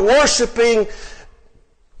Lucifer worshiping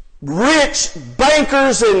rich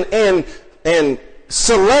bankers and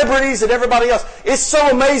celebrities and everybody else. It's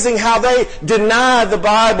so amazing how they deny the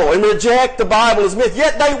Bible and reject the Bible as myth.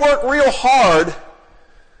 Yet they work real hard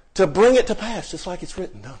to bring it to pass, just like it's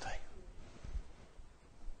written, don't they?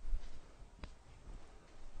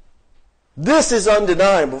 This is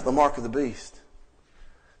undeniable, the mark of the beast.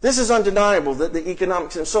 This is undeniable that the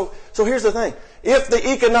economic system. So here's the thing. If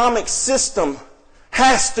the economic system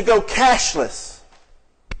has to go cashless,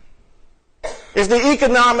 if the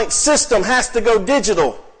economic system has to go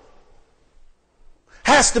digital,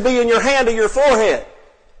 has to be in your hand or your forehead,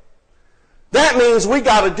 that means we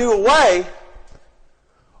got to do away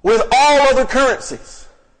with all other currencies.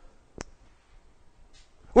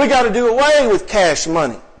 We got to do away with cash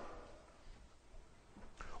money.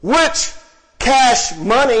 Which cash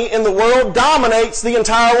money in the world dominates the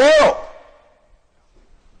entire world?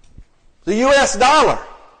 The U.S. dollar.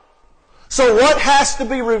 So what has to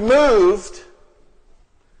be removed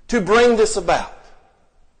to bring this about?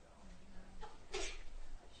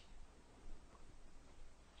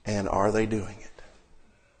 And are they doing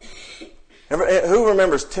it? Who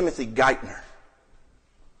remembers Timothy Geithner?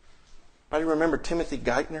 Anybody remember Timothy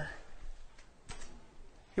Geithner?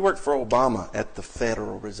 He worked for Obama at the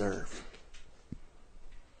Federal Reserve.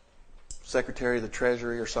 Secretary of the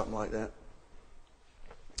Treasury or something like that.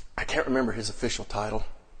 I can't remember his official title.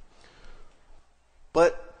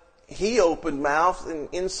 But he opened mouth and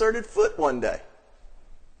inserted foot one day.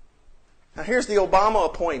 Now here's the Obama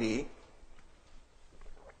appointee.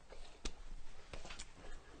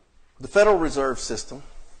 The Federal Reserve System,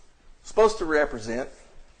 supposed to represent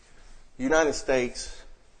the United States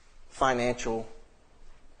financial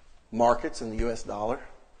markets in the U.S. dollar.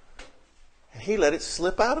 And he let it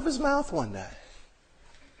slip out of his mouth one day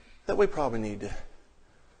that we probably need to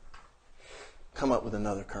come up with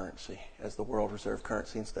another currency as the world reserve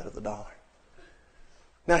currency instead of the dollar.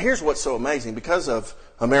 Now here's what's so amazing. Because of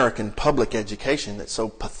American public education that's so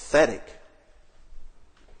pathetic,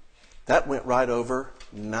 that went right over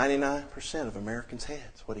 99% of Americans'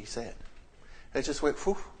 heads, what he said. It just went,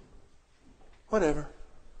 whew, whatever.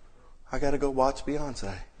 I got to go watch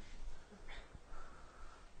Beyonce.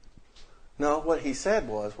 No, what he said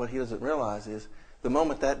was, what he doesn't realize is, the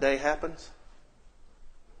moment that day happens,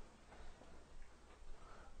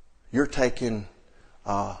 you're taking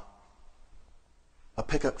a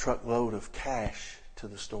pickup truck load of cash to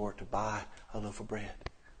the store to buy a loaf of bread.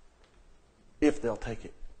 If they'll take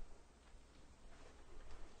it.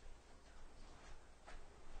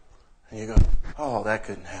 And you go, oh, that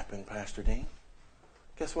couldn't happen, Pastor Dean.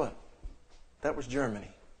 Guess what? That was Germany.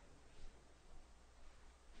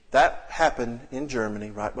 That happened in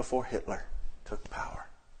Germany right before Hitler took power.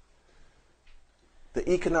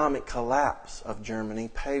 The economic collapse of Germany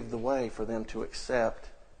paved the way for them to accept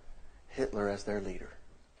Hitler as their leader.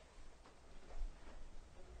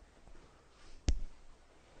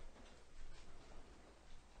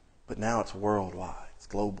 But now it's worldwide. It's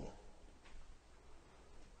global.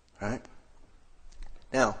 Right?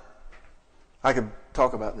 Now, I could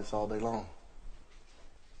talk about this all day long.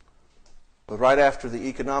 But right after the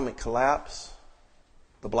economic collapse,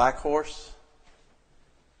 the black horse,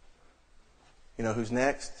 you know who's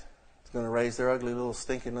next? It's going to raise their ugly little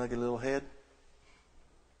stinking ugly little head?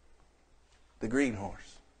 The green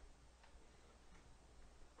horse.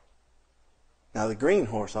 Now the green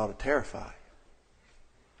horse ought to terrify you.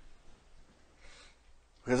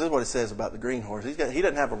 Because this is what it says about the green horse. He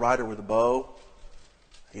doesn't have a rider with a bow.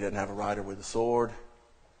 He doesn't have a rider with a sword.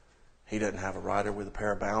 He doesn't have a rider with a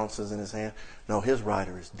pair of balances in his hand. No, his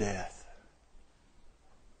rider is death.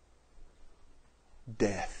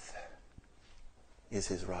 Death is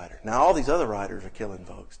his rider. Now, all these other riders are killing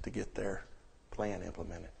folks to get their plan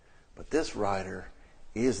implemented. But this rider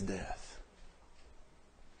is death.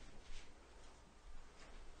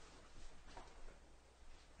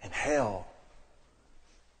 And hell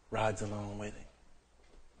rides along with him.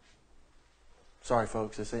 Sorry,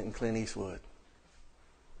 folks, this isn't Clint Eastwood.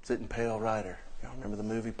 It's in Pale Rider. Y'all remember the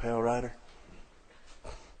movie Pale Rider?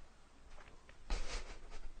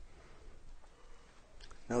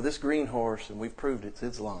 No, this green horse, and we've proved it's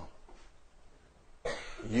Islam.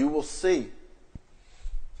 You will see,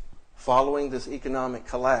 following this economic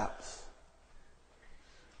collapse,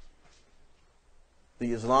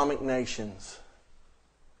 the Islamic nations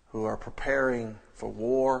who are preparing for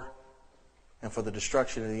war and for the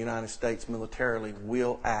destruction of the United States militarily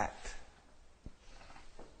will act.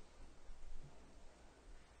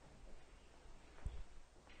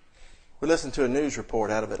 We listened to a news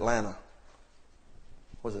report out of Atlanta.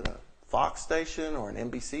 Was it a Fox station or an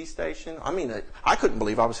NBC station? I mean, I couldn't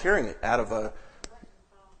believe I was hearing it out of a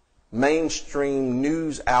mainstream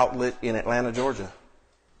news outlet in Atlanta, Georgia.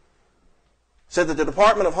 Said that the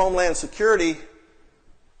Department of Homeland Security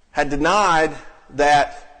had denied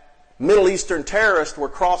that Middle Eastern terrorists were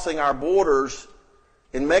crossing our borders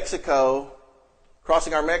in Mexico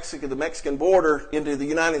crossing the Mexican border into the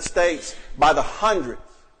United States by the hundreds.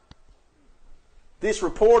 This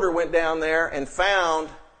reporter went down there and found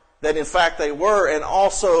that in fact they were, and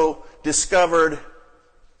also discovered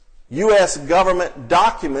U.S. government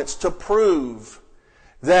documents to prove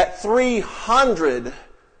that 300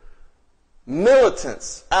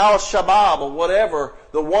 militants, al-Shabaab or whatever,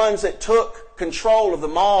 the ones that took control of the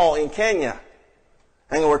mall in Kenya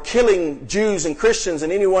and were killing Jews and Christians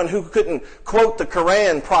and anyone who couldn't quote the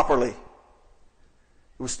Quran properly. It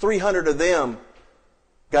was 300 of them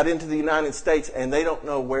got into the United States, and they don't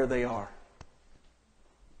know where they are.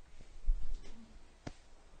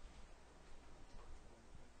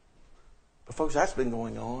 But folks, that's been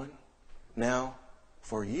going on now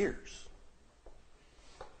for years.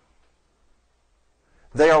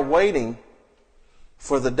 They are waiting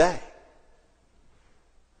for the day.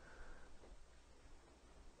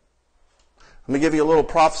 Let me give you a little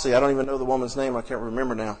prophecy. I don't even know the woman's name. I can't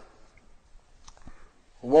remember now.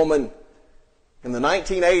 A woman in the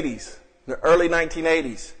 1980s, the early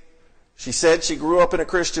 1980s, she said she grew up in a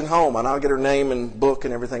Christian home. And I'll get her name and book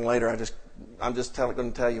and everything later. I'm just going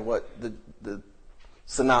to tell you what the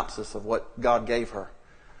synopsis of what God gave her.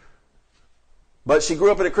 But she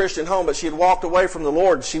grew up in a Christian home, but she had walked away from the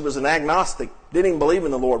Lord. She was an agnostic, didn't even believe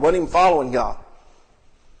in the Lord, wasn't even following God.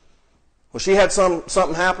 Well, she had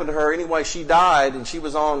something happen to her. Anyway, she died, and she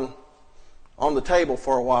was on the table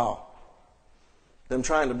for a while, them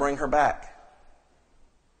trying to bring her back.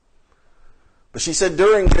 But she said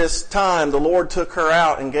during this time, the Lord took her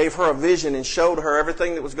out and gave her a vision and showed her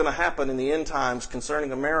everything that was going to happen in the end times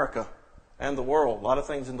concerning America and the world, a lot of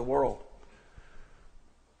things in the world.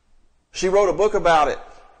 She wrote a book about it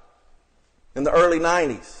in the early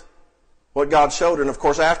 90s, what God showed her. And of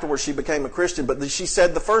course, afterwards she became a Christian. But she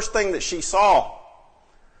said the first thing that she saw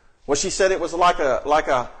was, she said it was like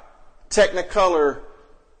a Technicolor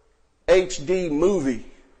HD movie.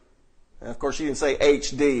 And of course, she didn't say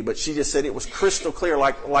HD, but she just said it was crystal clear,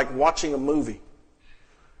 like watching a movie.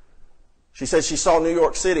 She said she saw New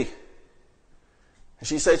York City. And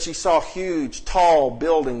she said she saw huge, tall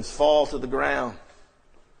buildings fall to the ground.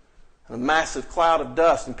 A massive cloud of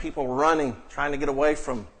dust and people running, trying to get away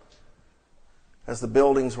from as the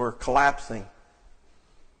buildings were collapsing.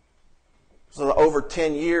 So over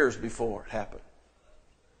 10 years before it happened.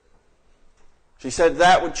 She said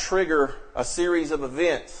that would trigger a series of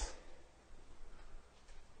events.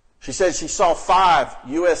 She said she saw 5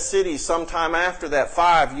 U.S. cities sometime after that,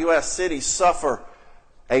 5 U.S. cities suffer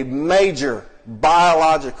a major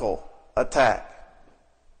biological attack.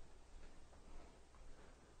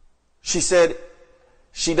 She said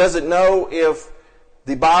she doesn't know if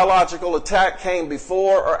the biological attack came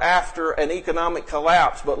before or after an economic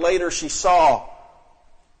collapse, but later she saw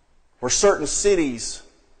where certain cities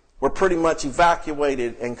were pretty much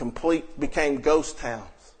evacuated and became ghost towns.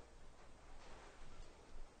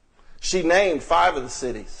 She named 5 of the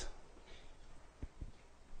cities.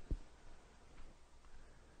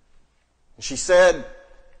 She said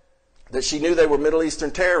that she knew they were Middle Eastern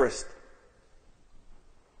terrorists.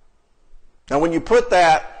 Now, when you put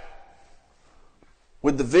that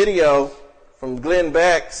with the video from Glenn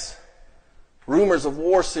Beck's Rumors of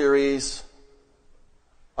War series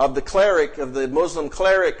of the Muslim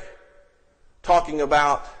cleric talking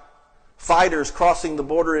about fighters crossing the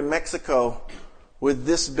border in Mexico with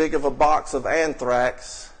this big of a box of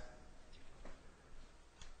anthrax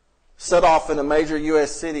set off in a major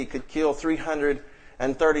U.S. city could kill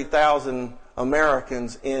 330,000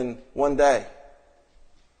 Americans in one day,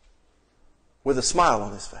 with a smile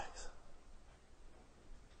on his face.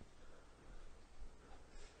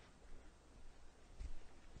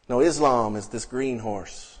 No, Islam is this green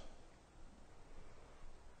horse.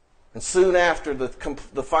 And soon after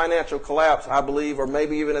the financial collapse, I believe, or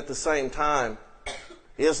maybe even at the same time,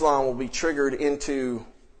 Islam will be triggered into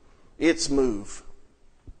its move.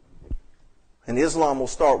 And Islam will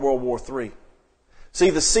start World War III.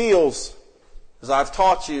 See, the seals, as I've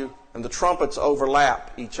taught you, and the trumpets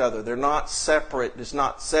overlap each other. They're not separate. There's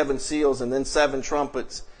not 7 seals and then 7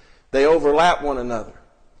 trumpets. They overlap one another.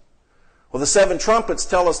 Well, the 7 trumpets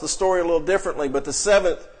tell us the story a little differently, but the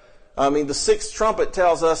 6th trumpet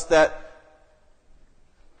tells us that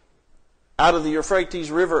out of the Euphrates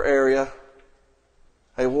River area,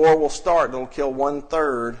 a war will start that will kill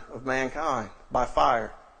 1/3 of mankind by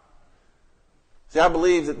fire. See, I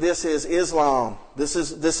believe that this is Islam. This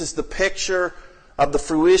is the picture of the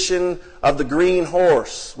fruition of the green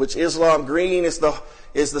horse, which Islam, green is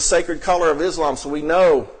the sacred color of Islam. So we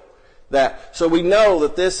know that. So we know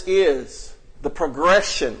that this is the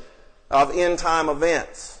progression of end time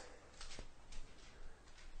events.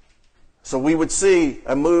 So we would see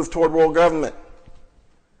a move toward world government.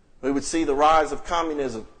 We would see the rise of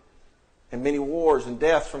communism and many wars and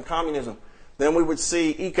deaths from communism. Then we would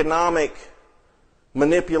see economic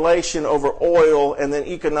manipulation over oil and then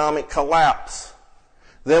economic collapse.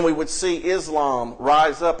 Then we would see Islam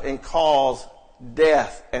rise up and cause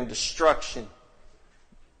death and destruction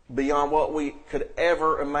beyond what we could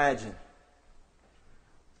ever imagine.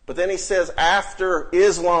 But then he says after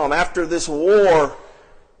Islam, after this war,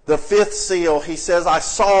 the fifth seal, he says, I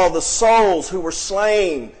saw the souls who were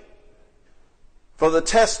slain for the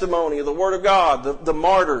testimony of the Word of God, the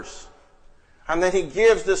martyrs. And then he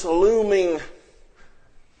gives this looming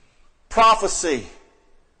prophecy.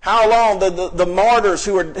 How long the martyrs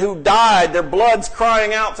who died, their blood's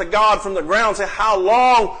crying out to God from the ground, say, how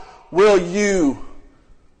long will you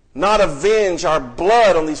not avenge our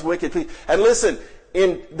blood on these wicked people? And listen,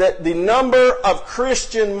 the number of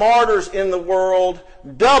Christian martyrs in the world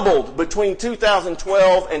doubled between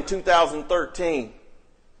 2012 and 2013.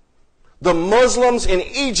 The Muslims in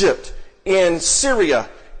Egypt, in Syria,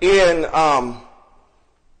 in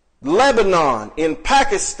Lebanon, in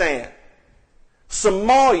Pakistan,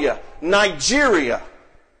 Somalia, Nigeria,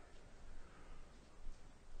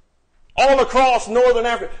 all across northern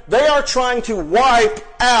Africa, they are trying to wipe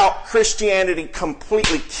out Christianity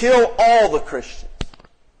completely, kill all the Christians.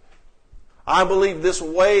 I believe this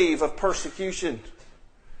wave of persecution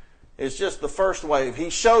is just the first wave. He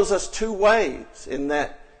shows us two waves in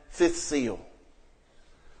that fifth seal.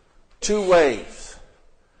 Two waves.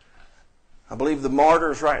 I believe the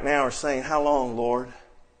martyrs right now are saying, how long, Lord?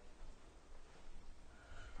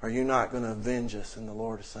 Are you not going to avenge us? And the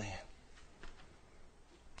Lord is saying,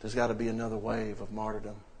 there's got to be another wave of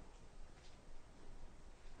martyrdom.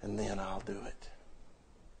 And then I'll do it.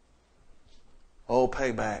 Oh,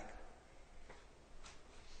 payback.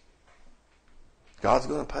 God's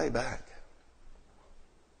going to pay back.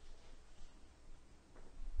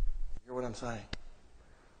 You hear what I'm saying?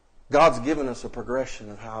 God's given us a progression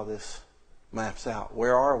of how this maps out.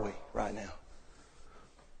 Where are we right now?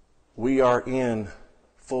 We are in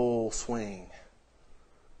full swing.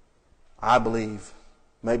 I believe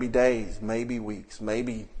maybe days, maybe weeks,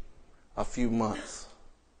 maybe a few months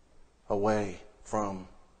away from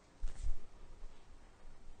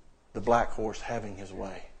the black horse having his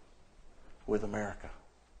way with America.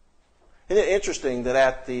 Isn't it interesting that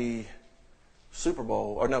at the Super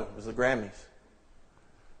Bowl, or no, it was the Grammys,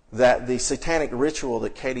 that the satanic ritual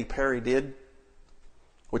that Katy Perry did,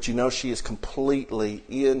 which you know she is completely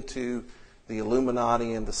into the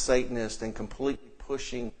Illuminati and the Satanists and completely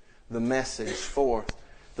pushing the message forth.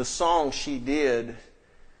 The song she did,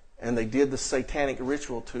 and they did the satanic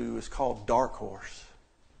ritual to, is called Dark Horse.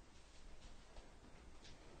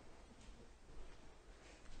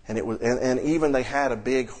 And it was, and even they had a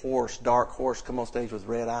big horse, dark horse, come on stage with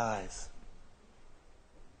red eyes.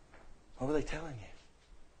 What were they telling you?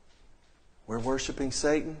 We're worshiping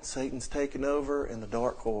Satan. Satan's taken over, and the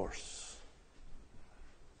dark horse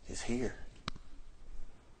is here.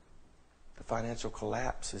 The financial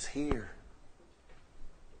collapse is here.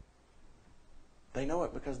 They know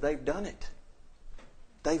it because they've done it.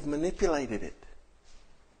 They've manipulated it.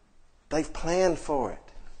 They've planned for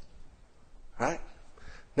it. Right?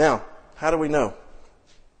 Now, how do we know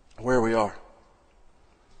where we are?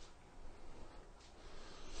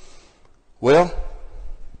 Well,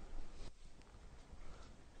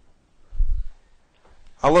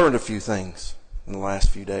 I learned a few things in the last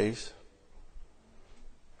few days.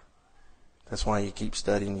 That's why you keep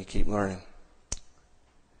studying, you keep learning.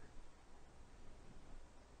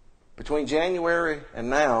 Between January and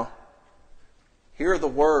now, here are the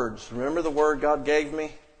words. Remember the word God gave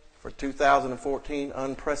me for 2014?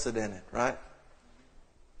 Unprecedented, right?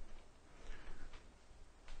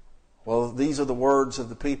 Well, these are the words of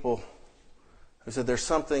the people who said there's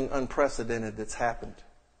something unprecedented that's happened.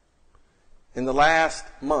 In the last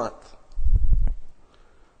month,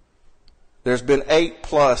 there's been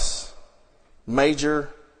 8+ major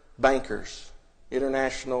bankers,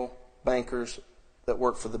 international bankers that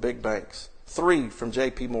work for the big banks. 3 from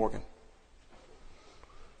J.P. Morgan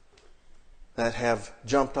that have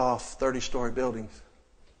jumped off 30-story buildings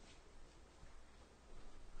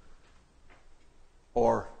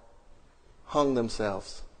or hung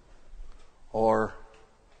themselves or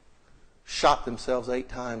shot themselves 8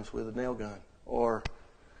 times with a nail gun, or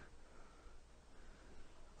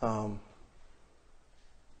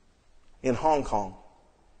in Hong Kong,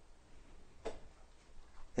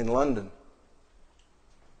 in London.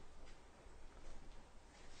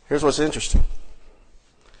 Here's what's interesting.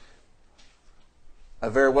 A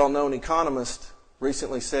very well-known economist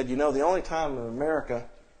recently said, you know, the only time in America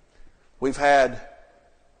We've had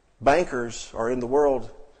bankers, or in the world,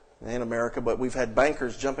 in America, but we've had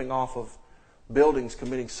bankers jumping off of buildings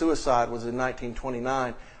committing suicide was in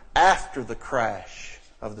 1929 after the crash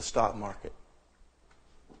of the stock market.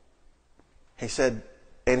 He said,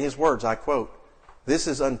 in his words, I quote, "This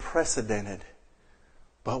is unprecedented,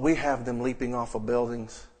 but we have them leaping off of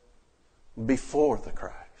buildings before the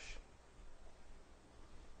crash."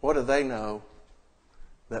 What do they know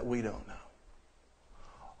that we don't know?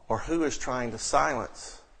 Or who is trying to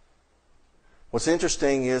silence? What's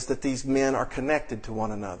interesting is that these men are connected to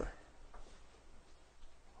one another.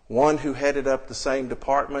 One who headed up the same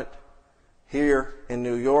department here in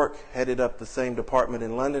New York, headed up the same department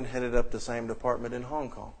in London, headed up the same department in Hong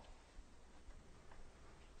Kong.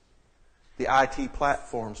 The IT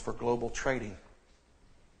platforms for global trading.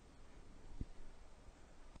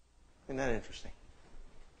 Isn't that interesting?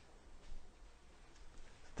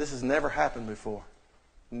 This has never happened before.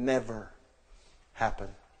 Never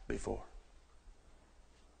happened before.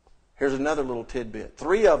 Here's another little tidbit.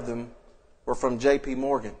 3 of them were from J.P.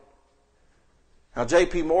 Morgan. Now,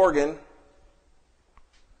 J.P. Morgan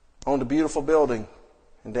owned a beautiful building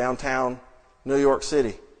in downtown New York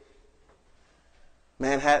City.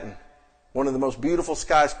 Manhattan. One of the most beautiful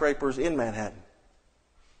skyscrapers in Manhattan.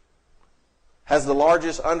 Has the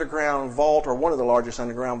largest underground vault, or one of the largest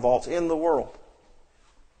underground vaults in the world.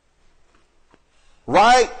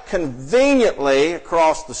 Right conveniently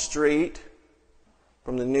across the street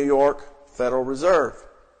from the New York Federal Reserve.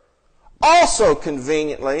 Also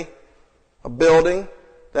conveniently, a building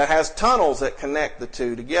that has tunnels that connect the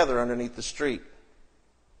two together underneath the street.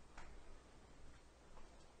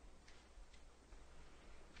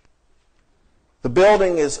 The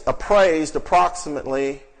building is appraised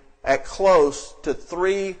approximately at close to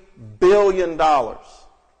 $3 billion. That's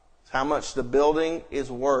how much the building is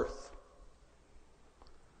worth.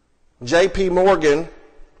 J.P. Morgan,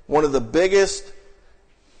 one of the biggest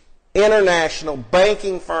international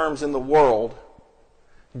banking firms in the world,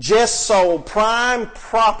 just sold prime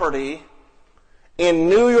property in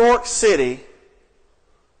New York City,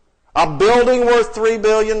 a building worth $3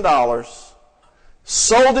 billion,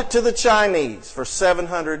 sold it to the Chinese for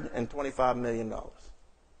 $725 million.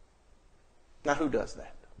 Now, who does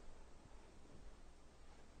that?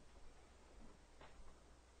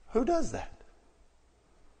 Who does that?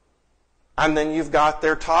 And then you've got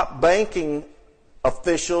their top banking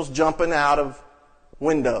officials jumping out of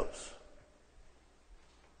windows.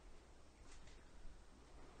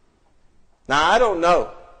 Now, I don't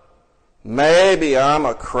know. Maybe I'm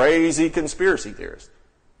a crazy conspiracy theorist.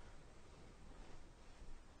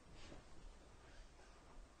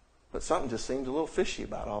 But something just seems a little fishy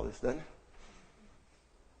about all this, doesn't it?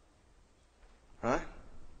 Right?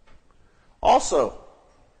 Also,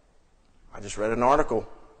 I just read an article.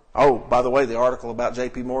 Oh, by the way, the article about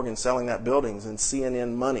J.P. Morgan selling that building is in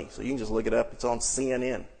CNN Money. So you can just look it up. It's on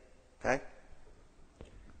CNN. Okay?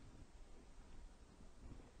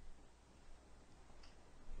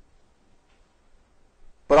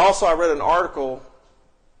 But also I read an article,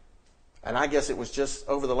 and I guess it was just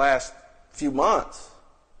over the last few months.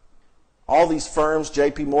 All these firms,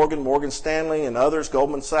 J.P. Morgan, Morgan Stanley, and others,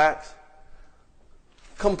 Goldman Sachs,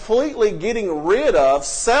 completely getting rid of,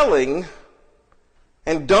 selling,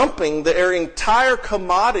 and dumping their entire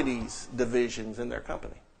commodities divisions in their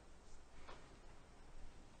company.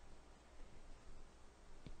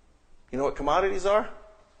 You know what commodities are?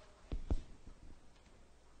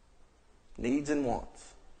 Needs and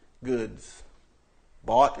wants. Goods.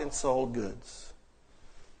 Bought and sold goods.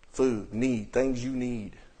 Food, need, things you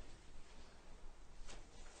need.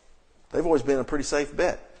 They've always been a pretty safe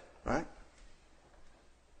bet, right?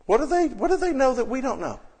 What do they know that we don't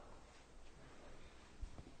know?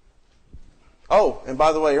 Oh, and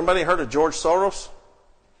by the way, everybody heard of George Soros?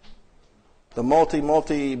 The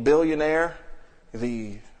multi-billionaire,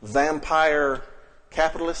 the vampire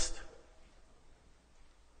capitalist?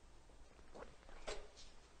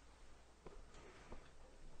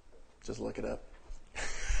 Just look it up.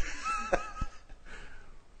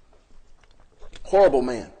 Horrible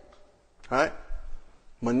man, right?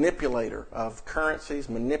 Manipulator of currencies,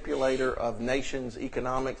 manipulator of nations'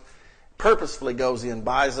 economics. Purposefully goes in,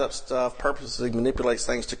 buys up stuff, purposefully manipulates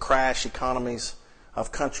things to crash economies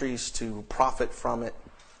of countries to profit from it.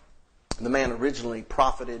 The man originally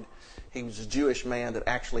profited. He was a Jewish man that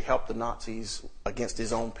actually helped the Nazis against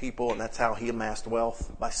his own people, and that's how he amassed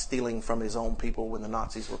wealth, by stealing from his own people when the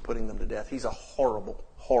Nazis were putting them to death. He's a horrible,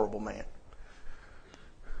 horrible man.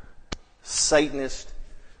 Satanist,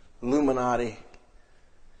 Illuminati,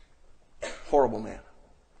 horrible man.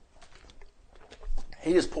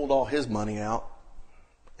 He just pulled all his money out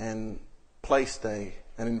and placed an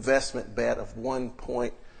investment bet of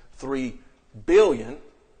 $1.3 billion.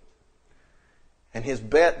 And his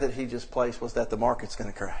bet that he just placed was that the market's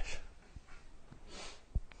going to crash.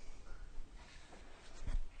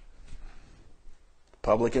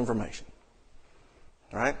 Public information.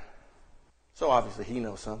 Right? So obviously he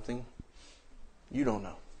knows something you don't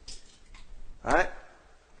know. Right?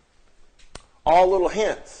 All little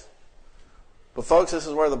hints. But folks, this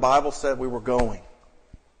is where the Bible said we were going.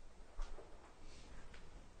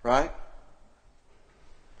 Right?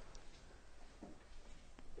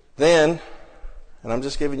 Then, and I'm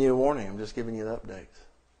just giving you a warning, I'm just giving you the updates.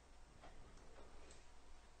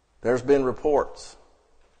 There's been reports,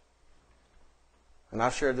 and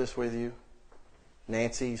I've shared this with you.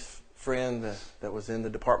 Nancy's friend that was in the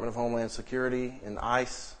Department of Homeland Security and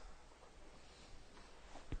ICE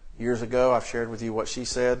years ago, I've shared with you what she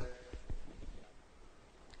said.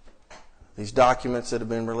 These documents that have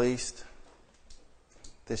been released,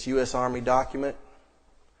 this U.S. Army document,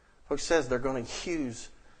 which says they're going to use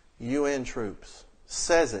UN troops.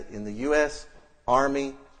 Says it in the U.S.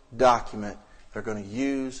 Army document. They're going to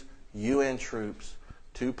use UN troops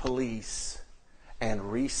to police and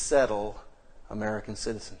resettle American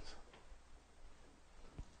citizens.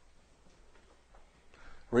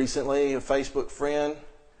 Recently, a Facebook friend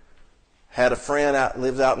had a friend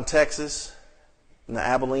lives out in Texas, in the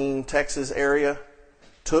Abilene, Texas area,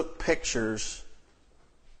 took pictures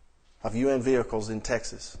of UN vehicles in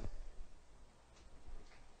Texas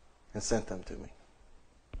and sent them to me.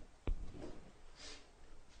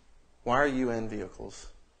 Why are UN vehicles,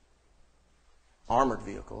 armored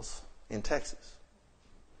vehicles, in Texas?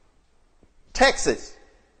 Texas!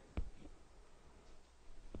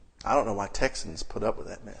 I don't know why Texans put up with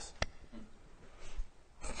that mess.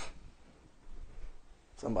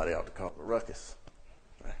 Somebody ought to call it a ruckus.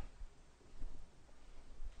 Right?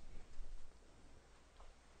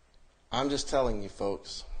 I'm just telling you,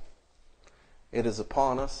 folks, it is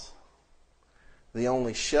upon us. The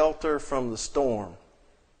only shelter from the storm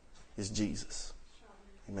is Jesus.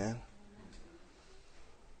 Amen.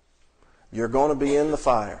 You're going to be in the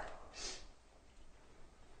fire.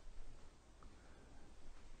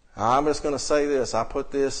 I'm just going to say this. I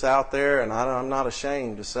put this out there, and I'm not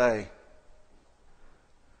ashamed to say,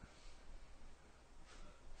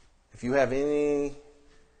 if you have any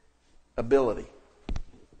ability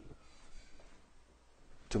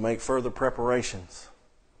to make further preparations,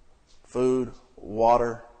 food,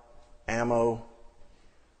 water, ammo,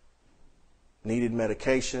 needed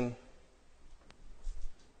medication,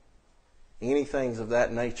 any things of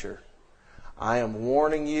that nature, I am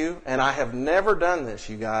warning you, and I have never done this,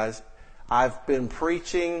 you guys. I've been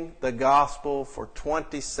preaching the gospel for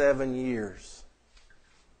 27 years.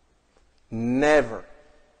 Never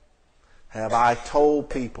have I told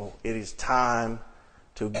people it is time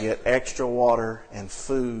to get extra water and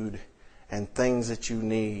food and things that you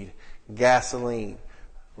need. Gasoline,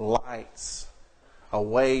 lights, a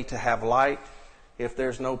way to have light if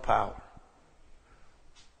there's no power.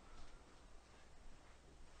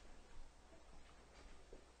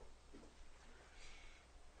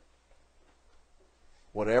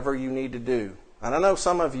 Whatever you need to do. And I know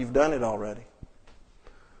some of you have done it already.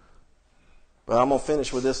 But I'm going to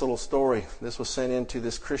finish with this little story. This was sent into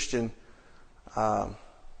this Christian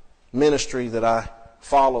ministry that I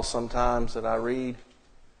follow sometimes, that I read.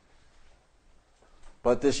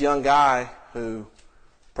 But this young guy who,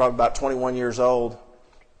 probably about 21 years old,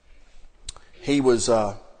 he was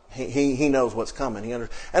he knows what's coming.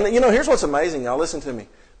 And you know, here's what's amazing, y'all. Listen to me.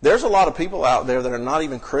 There's a lot of people out there that are not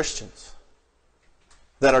even Christians,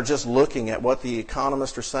 that are just looking at what the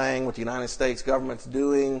economists are saying, what the United States government's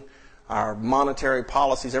doing, our monetary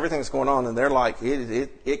policies, everything that's going on, and they're like,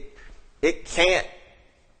 it can't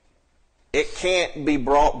be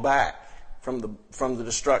brought back from the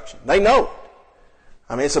destruction. They know it.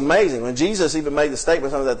 I mean, it's amazing. When Jesus even made the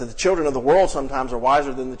statement that the children of the world sometimes are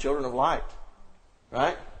wiser than the children of light.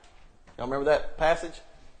 Right? Y'all remember that passage?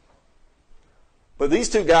 But these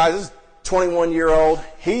two guys, this 21-year-old,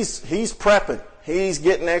 he's prepping. He's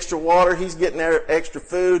getting extra water. He's getting extra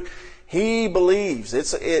food. He believes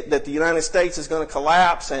that the United States is going to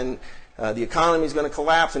collapse and the economy is going to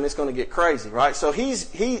collapse and it's going to get crazy, right? So he's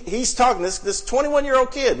talking, this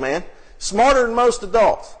 21-year-old kid, man, smarter than most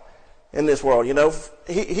adults in this world, you know.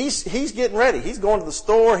 He's getting ready. He's going to the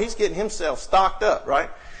store. He's getting himself stocked up, right?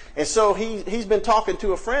 And so he's been talking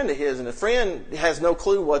to a friend of his, and the friend has no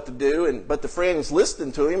clue what to do, but the friend's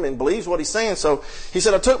listening to him and believes what he's saying. So he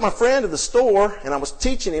said, I took my friend to the store, and I was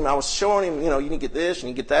teaching him, I was showing him, you know, you can get this, and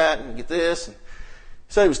you can get that, and you can get this. And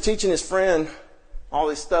so he was teaching his friend all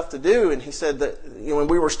this stuff to do. And he said that, when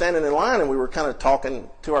we were standing in line and we were kind of talking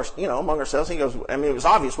to among ourselves, he goes, it was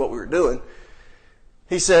obvious what we were doing.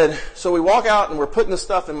 He said, so we walk out and we're putting the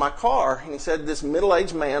stuff in my car. And he said, this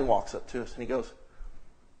middle-aged man walks up to us and he goes,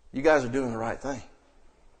 you guys are doing the right thing.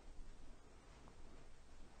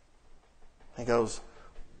 He goes,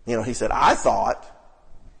 he said, I thought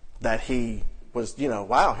that he was,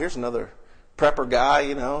 wow, here's another prepper guy,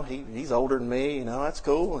 he's older than me, that's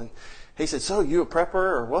cool. And he said, so you a prepper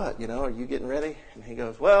or what? Are you getting ready? And he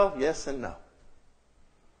goes, well, yes and no.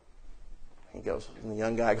 He goes, and the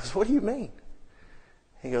young guy goes, what do you mean?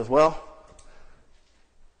 He goes, well,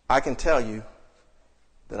 I can tell you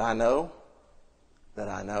that I know, that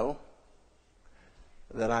I know,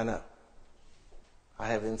 that I know. I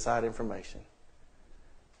have inside information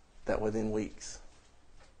that within weeks,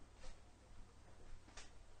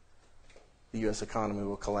 the U.S. economy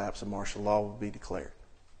will collapse and martial law will be declared.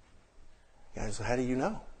 He goes, how do you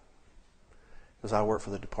know? Because I work for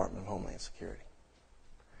the Department of Homeland Security.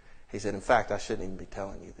 He said, in fact, I shouldn't even be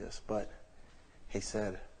telling you this, but he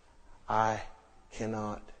said, I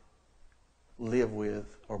cannot live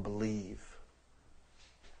with or believe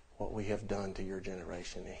what we have done to your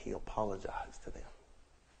generation. And he apologized to them.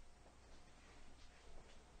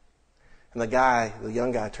 And the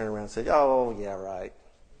young guy turned around and said, oh, yeah, right.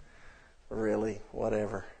 Really,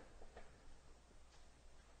 whatever.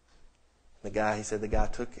 He said the guy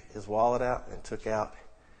took his wallet out and took out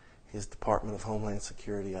his Department of Homeland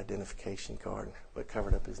Security identification card, but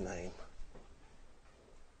covered up his name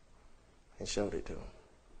and showed it to him.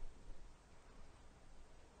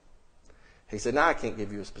 He said, now I can't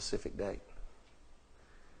give you a specific date.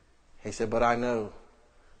 He said, but I know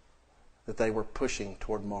that they were pushing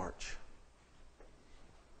toward March.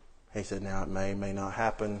 He said, now it may not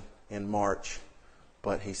happen in March,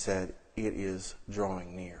 but he said, it is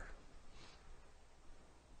drawing near.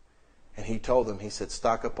 And he told them, he said,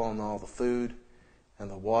 stock up on all the food and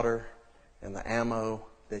the water and the ammo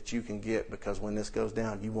that you can get, because when this goes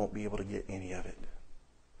down, you won't be able to get any of it.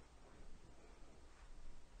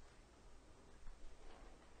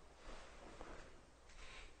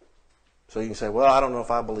 So you can say, well, I don't know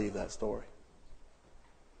if I believe that story.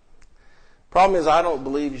 Problem is, I don't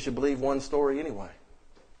believe you should believe one story anyway.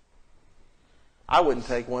 I wouldn't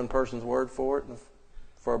take one person's word for it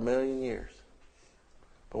for 1,000,000 years.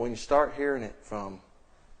 But when you start hearing it from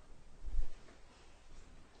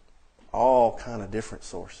all kind of different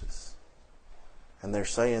sources, and they're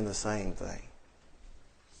saying the same thing.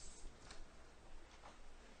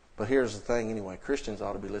 But here's the thing anyway, Christians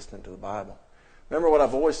ought to be listening to the Bible. Remember what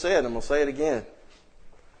I've always said, and I'm going to say it again.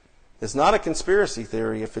 It's not a conspiracy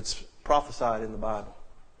theory if it's prophesied in the Bible.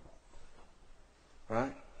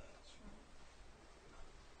 Right?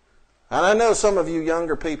 And I know some of you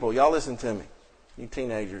younger people, y'all listen to me. You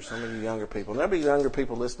teenagers, some of you younger people. There'll be younger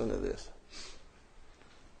people listening to this.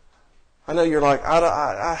 I know you're like,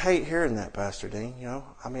 I hate hearing that, Pastor Dean.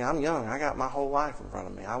 I'm young. I got my whole life in front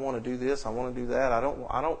of me. I want to do this. I want to do that. I don't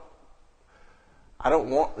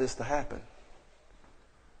want this to happen.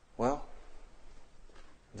 Well,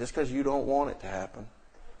 just because you don't want it to happen,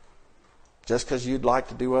 just because you'd like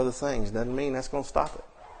to do other things, doesn't mean that's going to stop it.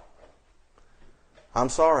 I'm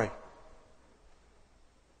sorry.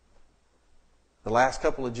 The last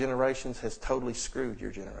couple of generations has totally screwed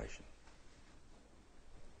your generation.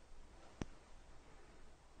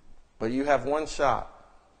 But you have one shot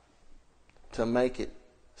to make it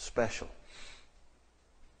special.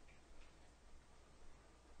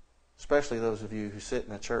 Especially those of you who sit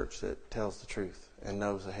in a church that tells the truth and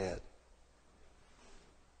knows ahead.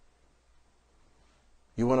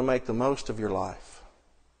 You want to make the most of your life,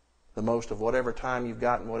 the most of whatever time you've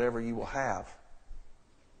got and whatever you will have.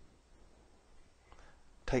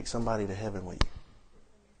 Take somebody to heaven with you.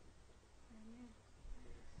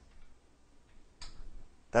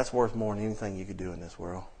 That's worth more than anything you could do in this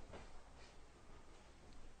world.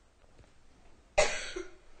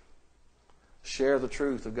 Share the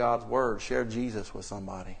truth of God's Word. Share Jesus with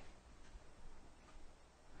somebody.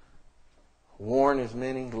 Warn as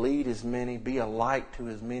many, lead as many, be a light to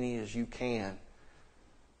as many as you can.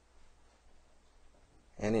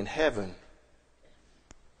 And in heaven,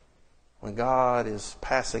 when God is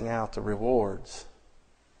passing out the rewards,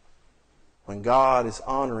 when God is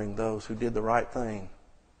honoring those who did the right thing,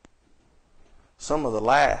 some of the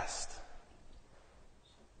last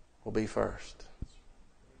will be first.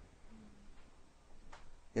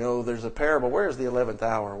 There's a parable. Where's the 11th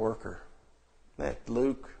hour worker? That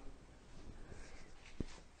Luke.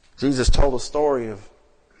 Jesus told a story of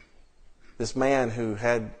this man who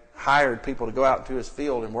had hired people to go out into his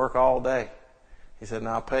field and work all day. He said,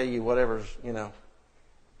 "Now I'll pay you whatever's,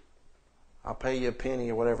 I'll pay you a penny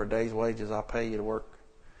or whatever, a day's wages, I'll pay you to work.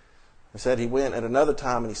 He said he went at another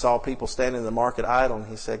time and he saw people standing in the market idle, and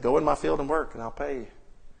he said, go in my field and work and I'll pay you.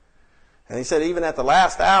 And he said even at the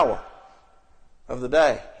last hour of the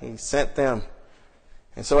day, he sent them.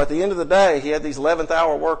 And so at the end of the day, he had these 11th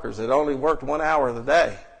hour workers that only worked 1 hour of the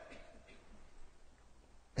day.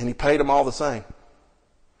 And he paid them all the same.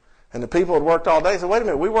 And the people had worked all day said, wait a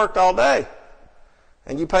minute, we worked all day.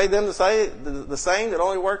 And you paid them the same that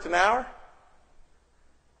only worked an hour?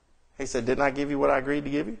 He said, didn't I give you what I agreed to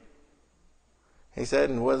give you? He said,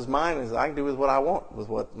 and what is mine is I can do with what I want with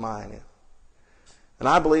what mine is. And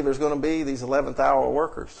I believe there's going to be these 11th hour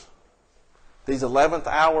workers. These 11th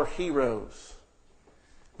hour heroes.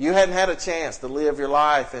 You hadn't had a chance to live your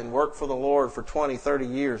life and work for the Lord for 20, 30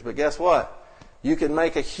 years. But guess what? You can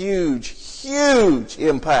make a huge, huge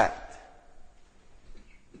impact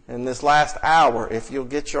in this last hour if you'll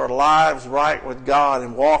get your lives right with God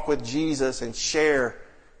and walk with Jesus and share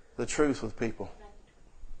the truth with people.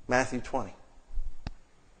 Matthew 20.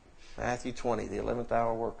 Matthew 20, the 11th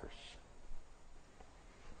hour workers.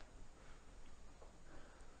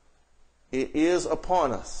 It is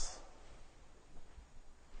upon us.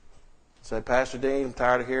 You say, Pastor Dean, I'm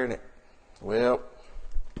tired of hearing it. Well,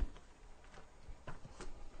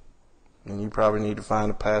 and you probably need to find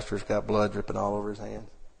a pastor who's got blood dripping all over his hands.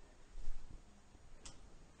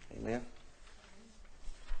 Amen.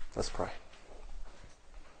 Let's pray.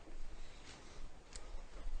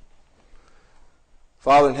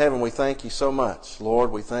 Father in heaven, we thank you so much.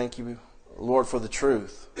 Lord, we thank you, Lord, for the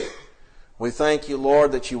truth. We thank you,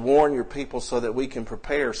 Lord, that you warn your people so that we can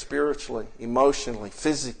prepare spiritually, emotionally,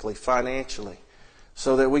 physically, financially,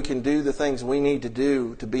 so that we can do the things we need to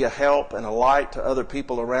do to be a help and a light to other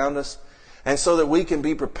people around us, and so that we can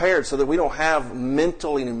be prepared so that we don't have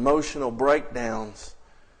mental and emotional breakdowns.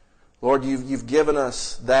 Lord, you've given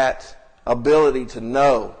us that ability to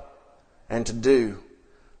know and to do.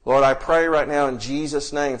 Lord, I pray right now in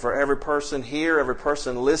Jesus' name for every person here, every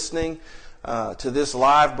person listening to this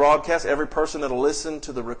live broadcast, every person that will listen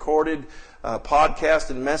to the recorded podcast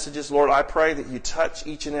and messages. Lord, I pray that you touch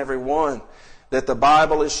each and every one, that the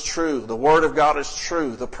Bible is true, the Word of God is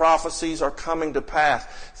true, the prophecies are coming to pass,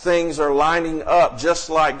 things are lining up just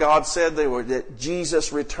like God said they were, that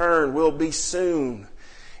Jesus' return will be soon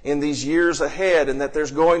in these years ahead, and that there's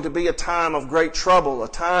going to be a time of great trouble, a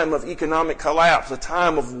time of economic collapse, a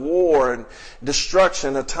time of war and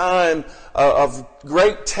destruction, a time of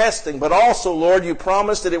great testing. But also, Lord, you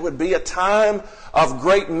promised that it would be a time of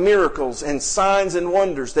great miracles and signs and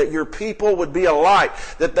wonders, that your people would be a light,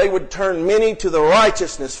 that they would turn many to the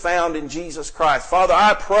righteousness found in Jesus Christ. Father,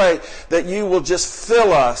 I pray that you will just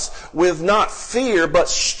fill us with not fear, but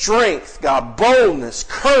strength, God, boldness,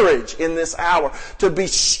 courage in this hour, to be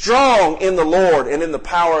strong in the Lord and in the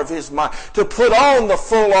power of His might, to put on the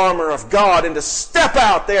full armor of God and to step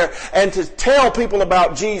out there and to tell people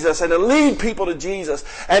about Jesus and to lead people to Jesus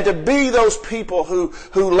and to be those people who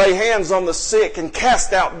lay hands on the sick and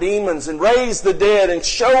cast out demons and raise the dead and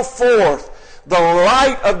show forth the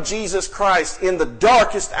light of Jesus Christ in the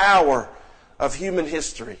darkest hour of human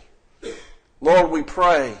history. Lord, we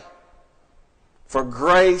pray for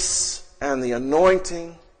grace and the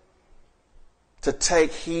anointing to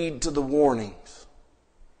take heed to the warnings,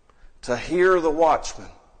 to hear the watchman,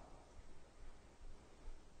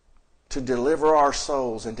 to deliver our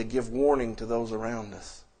souls and to give warning to those around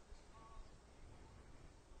us.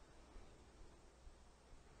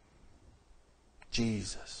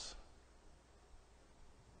 Jesus.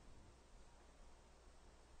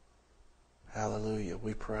 Hallelujah,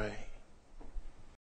 we pray.